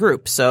game to the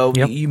group, so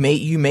you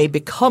may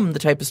become the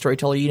type of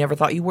storyteller you never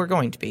thought you were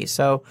going to be.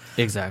 So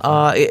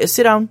exactly.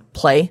 Sit down,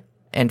 play,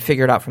 and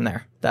figure it out from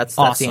there. That's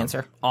the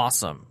answer.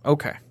 Awesome.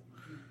 Okay.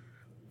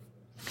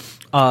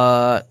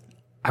 I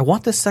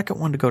want this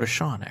second one to go to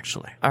Sean,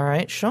 actually. All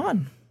right,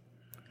 Sean.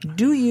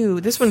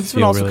 This one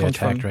also really comes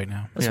from right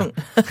now. This one,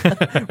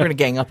 we're gonna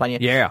gang up on you.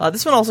 Yeah.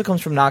 This one also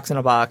comes from Knox in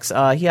a Box.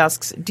 He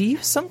asks, do you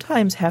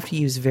sometimes have to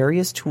use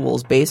various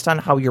tools based on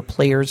how your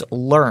players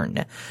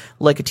learn,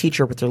 like a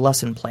teacher with their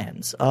lesson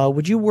plans?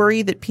 Would you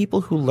worry that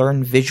people who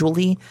learn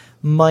visually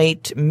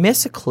might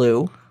miss a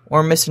clue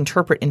or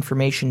misinterpret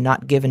information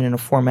not given in a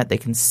format they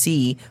can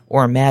see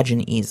or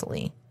imagine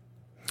easily?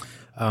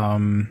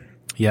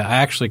 Yeah, I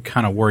actually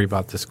kind of worry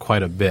about this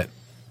quite a bit.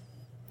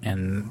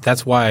 And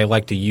that's why I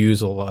like to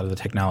use a lot of the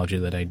technology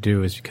that I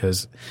do, is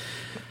because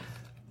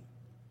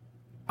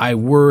I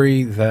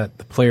worry that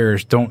the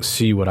players don't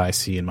see what I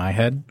see in my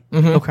head.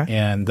 Okay.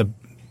 And the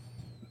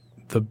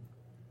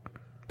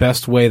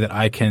best way that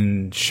I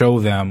can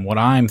show them what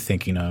I'm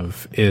thinking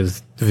of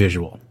is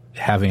visual.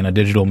 Having a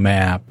digital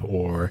map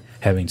or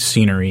having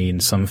scenery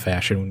in some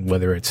fashion,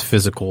 whether it's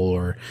physical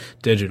or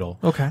digital.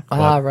 Okay.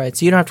 Right.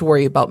 So you don't have to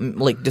worry about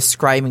like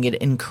describing it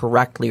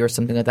incorrectly or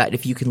something like that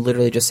if you can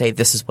literally just say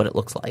this is what it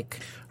looks like.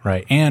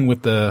 Right. And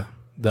with the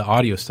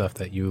audio stuff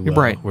that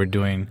we're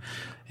doing,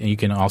 you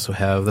can also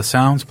have the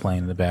sounds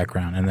playing in the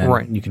background, and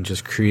then you can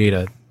just create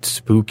a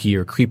spooky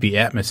or creepy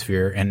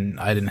atmosphere, and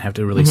I didn't have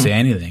to really say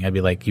anything. I'd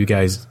be like, you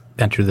guys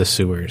enter the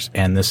sewers,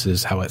 and this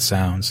is how it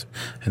sounds,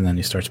 and then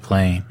he starts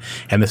playing,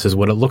 and this is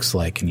what it looks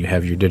like, and you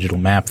have your digital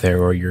map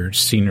there or your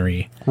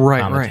scenery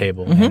on the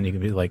table, and you can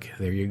be like,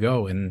 there you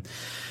go. And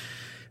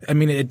I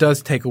mean, it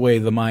does take away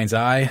the mind's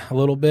eye a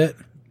little bit,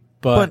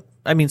 but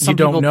I mean, some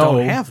people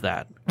don't have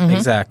that.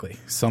 Exactly.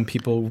 Some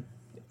people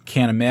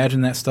can't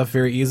imagine that stuff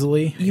very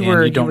easily, and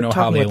you don't know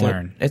how they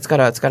learn. It's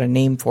got a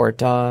name for it.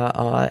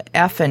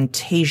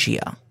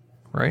 Aphantasia,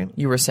 right?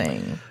 You were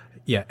saying.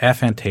 Yeah,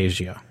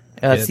 aphantasia.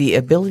 It's the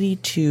inability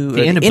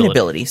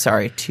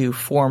to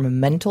form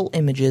mental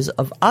images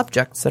of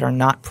objects that are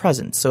not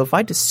present. So if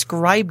I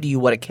describe to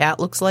you what a cat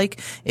looks like,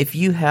 if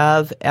you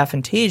have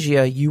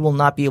aphantasia, you will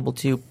not be able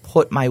to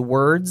put my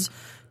words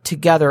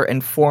together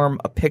and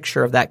form a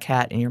picture of that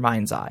cat in your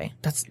mind's eye.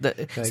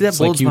 That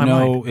blows my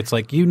mind. It's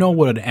like you know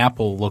what an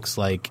apple looks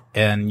like,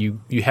 and you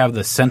have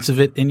the sense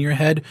of it in your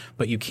head,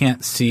 but you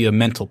can't see a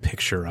mental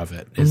picture of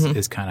it.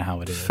 Is kind of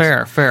how it is.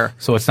 Fair.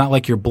 So it's not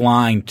like you're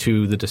blind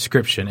to the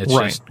description. It's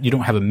just you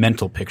don't have a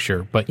mental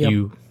picture, but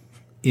you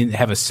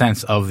have a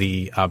sense of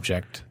the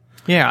object.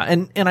 Yeah,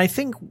 and I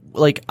think,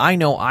 like, I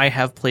know I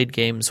have played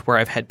games where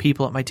I've had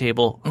people at my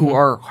table who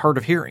are hard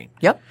of hearing.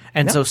 Yep.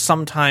 And so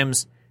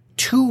sometimes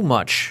too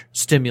much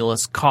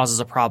stimulus causes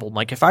a problem.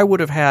 Like if I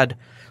would have had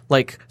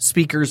like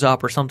speakers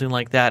up or something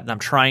like that, and I'm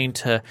trying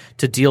to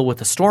deal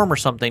with a storm or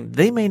something,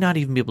 they may not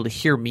even be able to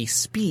hear me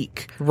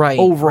speak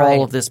over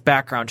all of this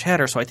background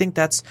chatter. So I think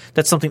that's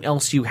something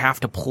else you have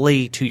to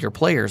play to your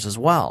players as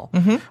well.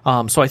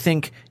 So I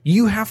think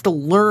you have to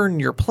learn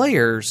your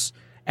players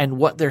and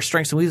what their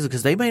strengths and weaknesses,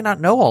 because they may not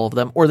know all of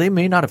them, or they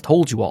may not have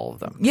told you all of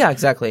them. Yeah,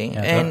 exactly.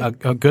 Yeah, and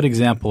a good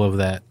example of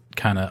that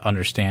kind of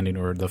understanding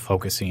or the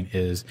focusing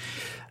is,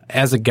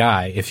 as a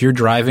guy, if you're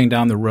driving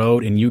down the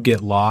road and you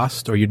get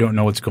lost or you don't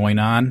know what's going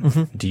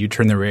on, do you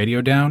turn the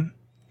radio down?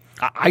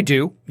 I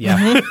do.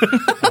 Yeah.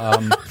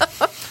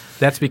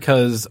 That's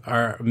because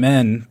our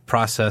men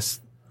process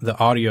the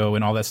audio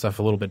and all that stuff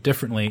a little bit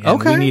differently.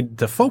 And we need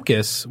to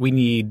focus. We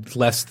need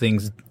less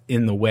things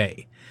in the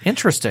way.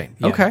 Interesting.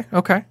 Yeah.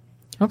 Okay.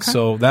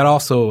 So that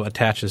also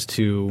attaches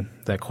to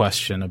that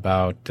question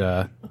about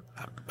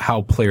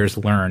how players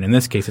learn. In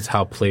this case, it's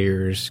how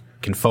players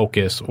can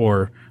focus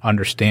or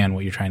understand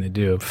what you're trying to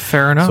do.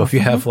 Fair enough. So if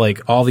you have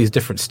like all these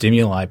different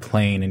stimuli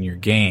playing in your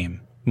game,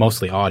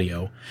 mostly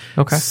audio,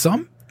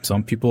 some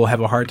people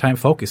have a hard time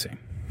focusing.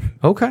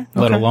 Okay.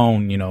 Let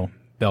alone, be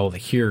able to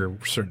hear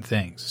certain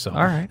things. So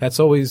all right. there's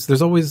always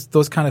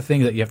those kind of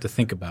things that you have to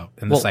think about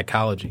in the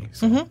psychology.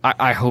 So.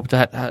 I hope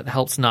that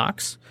helps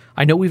Knox.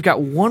 I know we've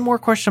got one more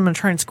question I'm going to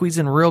try and squeeze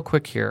in real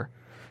quick here.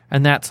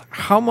 And that's,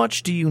 how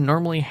much do you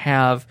normally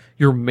have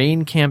your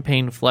main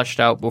campaign fleshed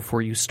out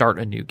before you start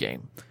a new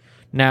game?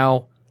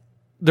 Now,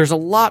 there's a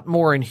lot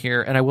more in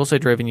here, and I will say,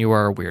 Draven, you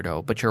are a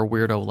weirdo, but you're a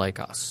weirdo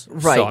like us.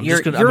 Right, so you're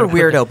a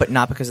weirdo, but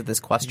not because of this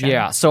question.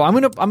 Yeah, so I'm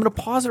gonna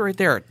pause it right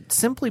there.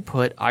 Simply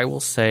put, I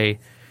will say,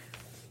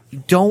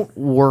 don't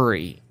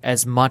worry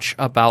as much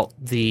about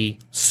the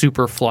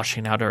super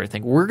flushing out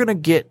everything. We're going to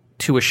get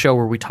to a show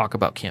where we talk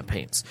about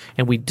campaigns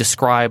and we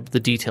describe the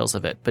details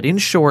of it. But in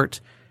short,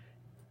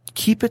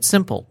 keep it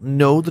simple.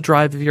 Know the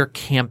drive of your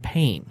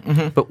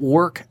campaign, but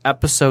work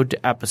episode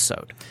to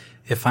episode.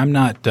 If I'm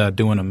not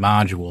doing a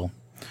module,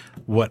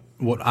 what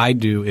I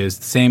do is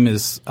the same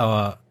as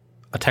a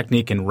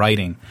technique in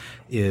writing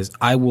is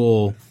I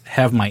will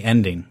have my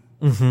ending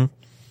and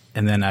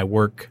then I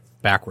work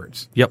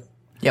backwards. Yep.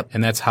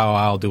 And that's how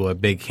I'll do a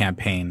big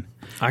campaign.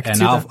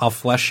 I'll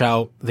flesh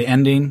out the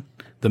ending,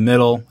 the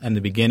middle, and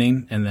the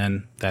beginning, and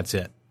then that's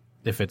it.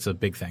 If it's a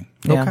big thing.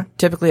 Yeah. Okay.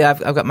 Typically, I've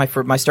got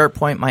my start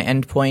point, my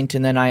end point,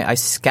 and then I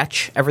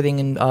sketch everything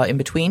in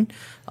between,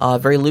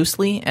 very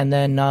loosely, and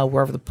then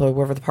wherever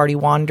the party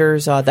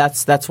wanders,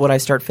 that's what I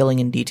start filling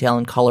in detail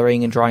and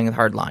coloring and drawing with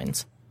hard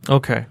lines.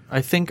 Okay.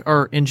 I think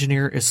our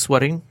engineer is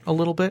sweating a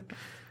little bit.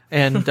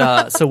 And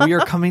so we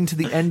are coming to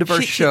the end of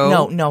our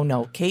show.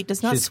 No. Kate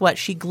does not sweat.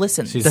 She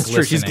glistens. That's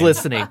true. She's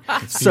glistening.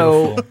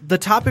 So the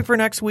topic for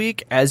next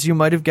week, as you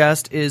might have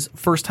guessed, is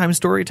first-time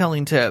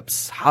storytelling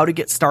tips, how to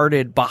get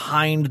started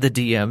behind the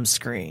DM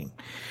screen.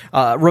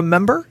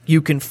 Remember,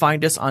 you can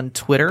find us on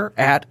Twitter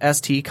at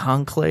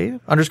 @ST_conclave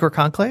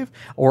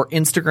or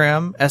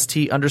Instagram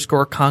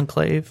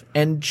 @ST_conclave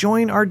and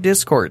join our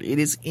Discord. It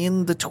is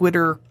in the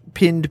Twitter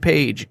pinned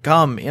page.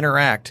 Come,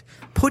 interact.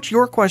 Put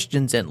your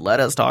questions in. Let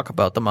us talk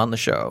about them on the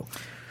show.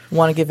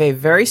 Want to give a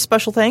very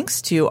special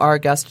thanks to our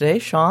guest today,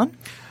 Sean.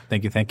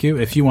 Thank you.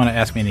 If you want to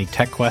ask me any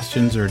tech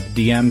questions or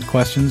DM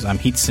questions, I'm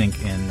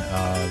Heatsink in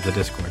the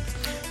Discord.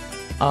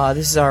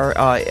 This is our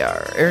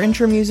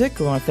intro music.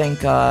 We want to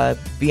thank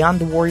Beyond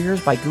the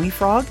Warriors by Gooey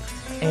Frog.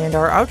 And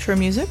our outro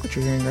music, which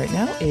you're hearing right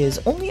now, is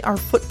Only Our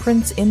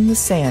Footprints in the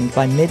Sand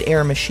by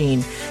Mid-Air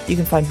Machine. You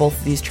can find both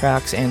of these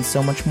tracks and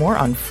so much more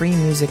on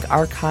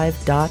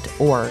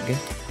freemusicarchive.org.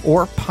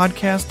 Or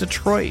Podcast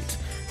Detroit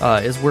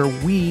is where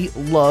we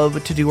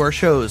love to do our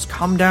shows.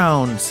 Come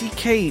down, see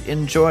Kate,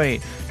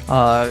 enjoy.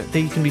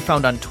 They can be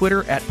found on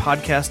Twitter at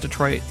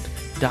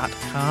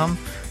podcastdetroit.com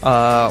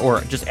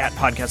or just at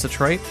Podcast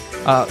Detroit.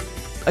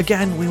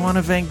 Again, we want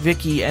to thank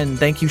Vicky and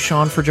thank you,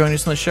 Sean, for joining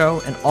us on the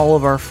show and all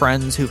of our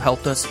friends who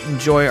helped us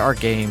enjoy our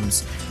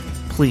games.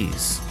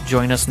 Please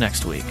join us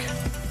next week.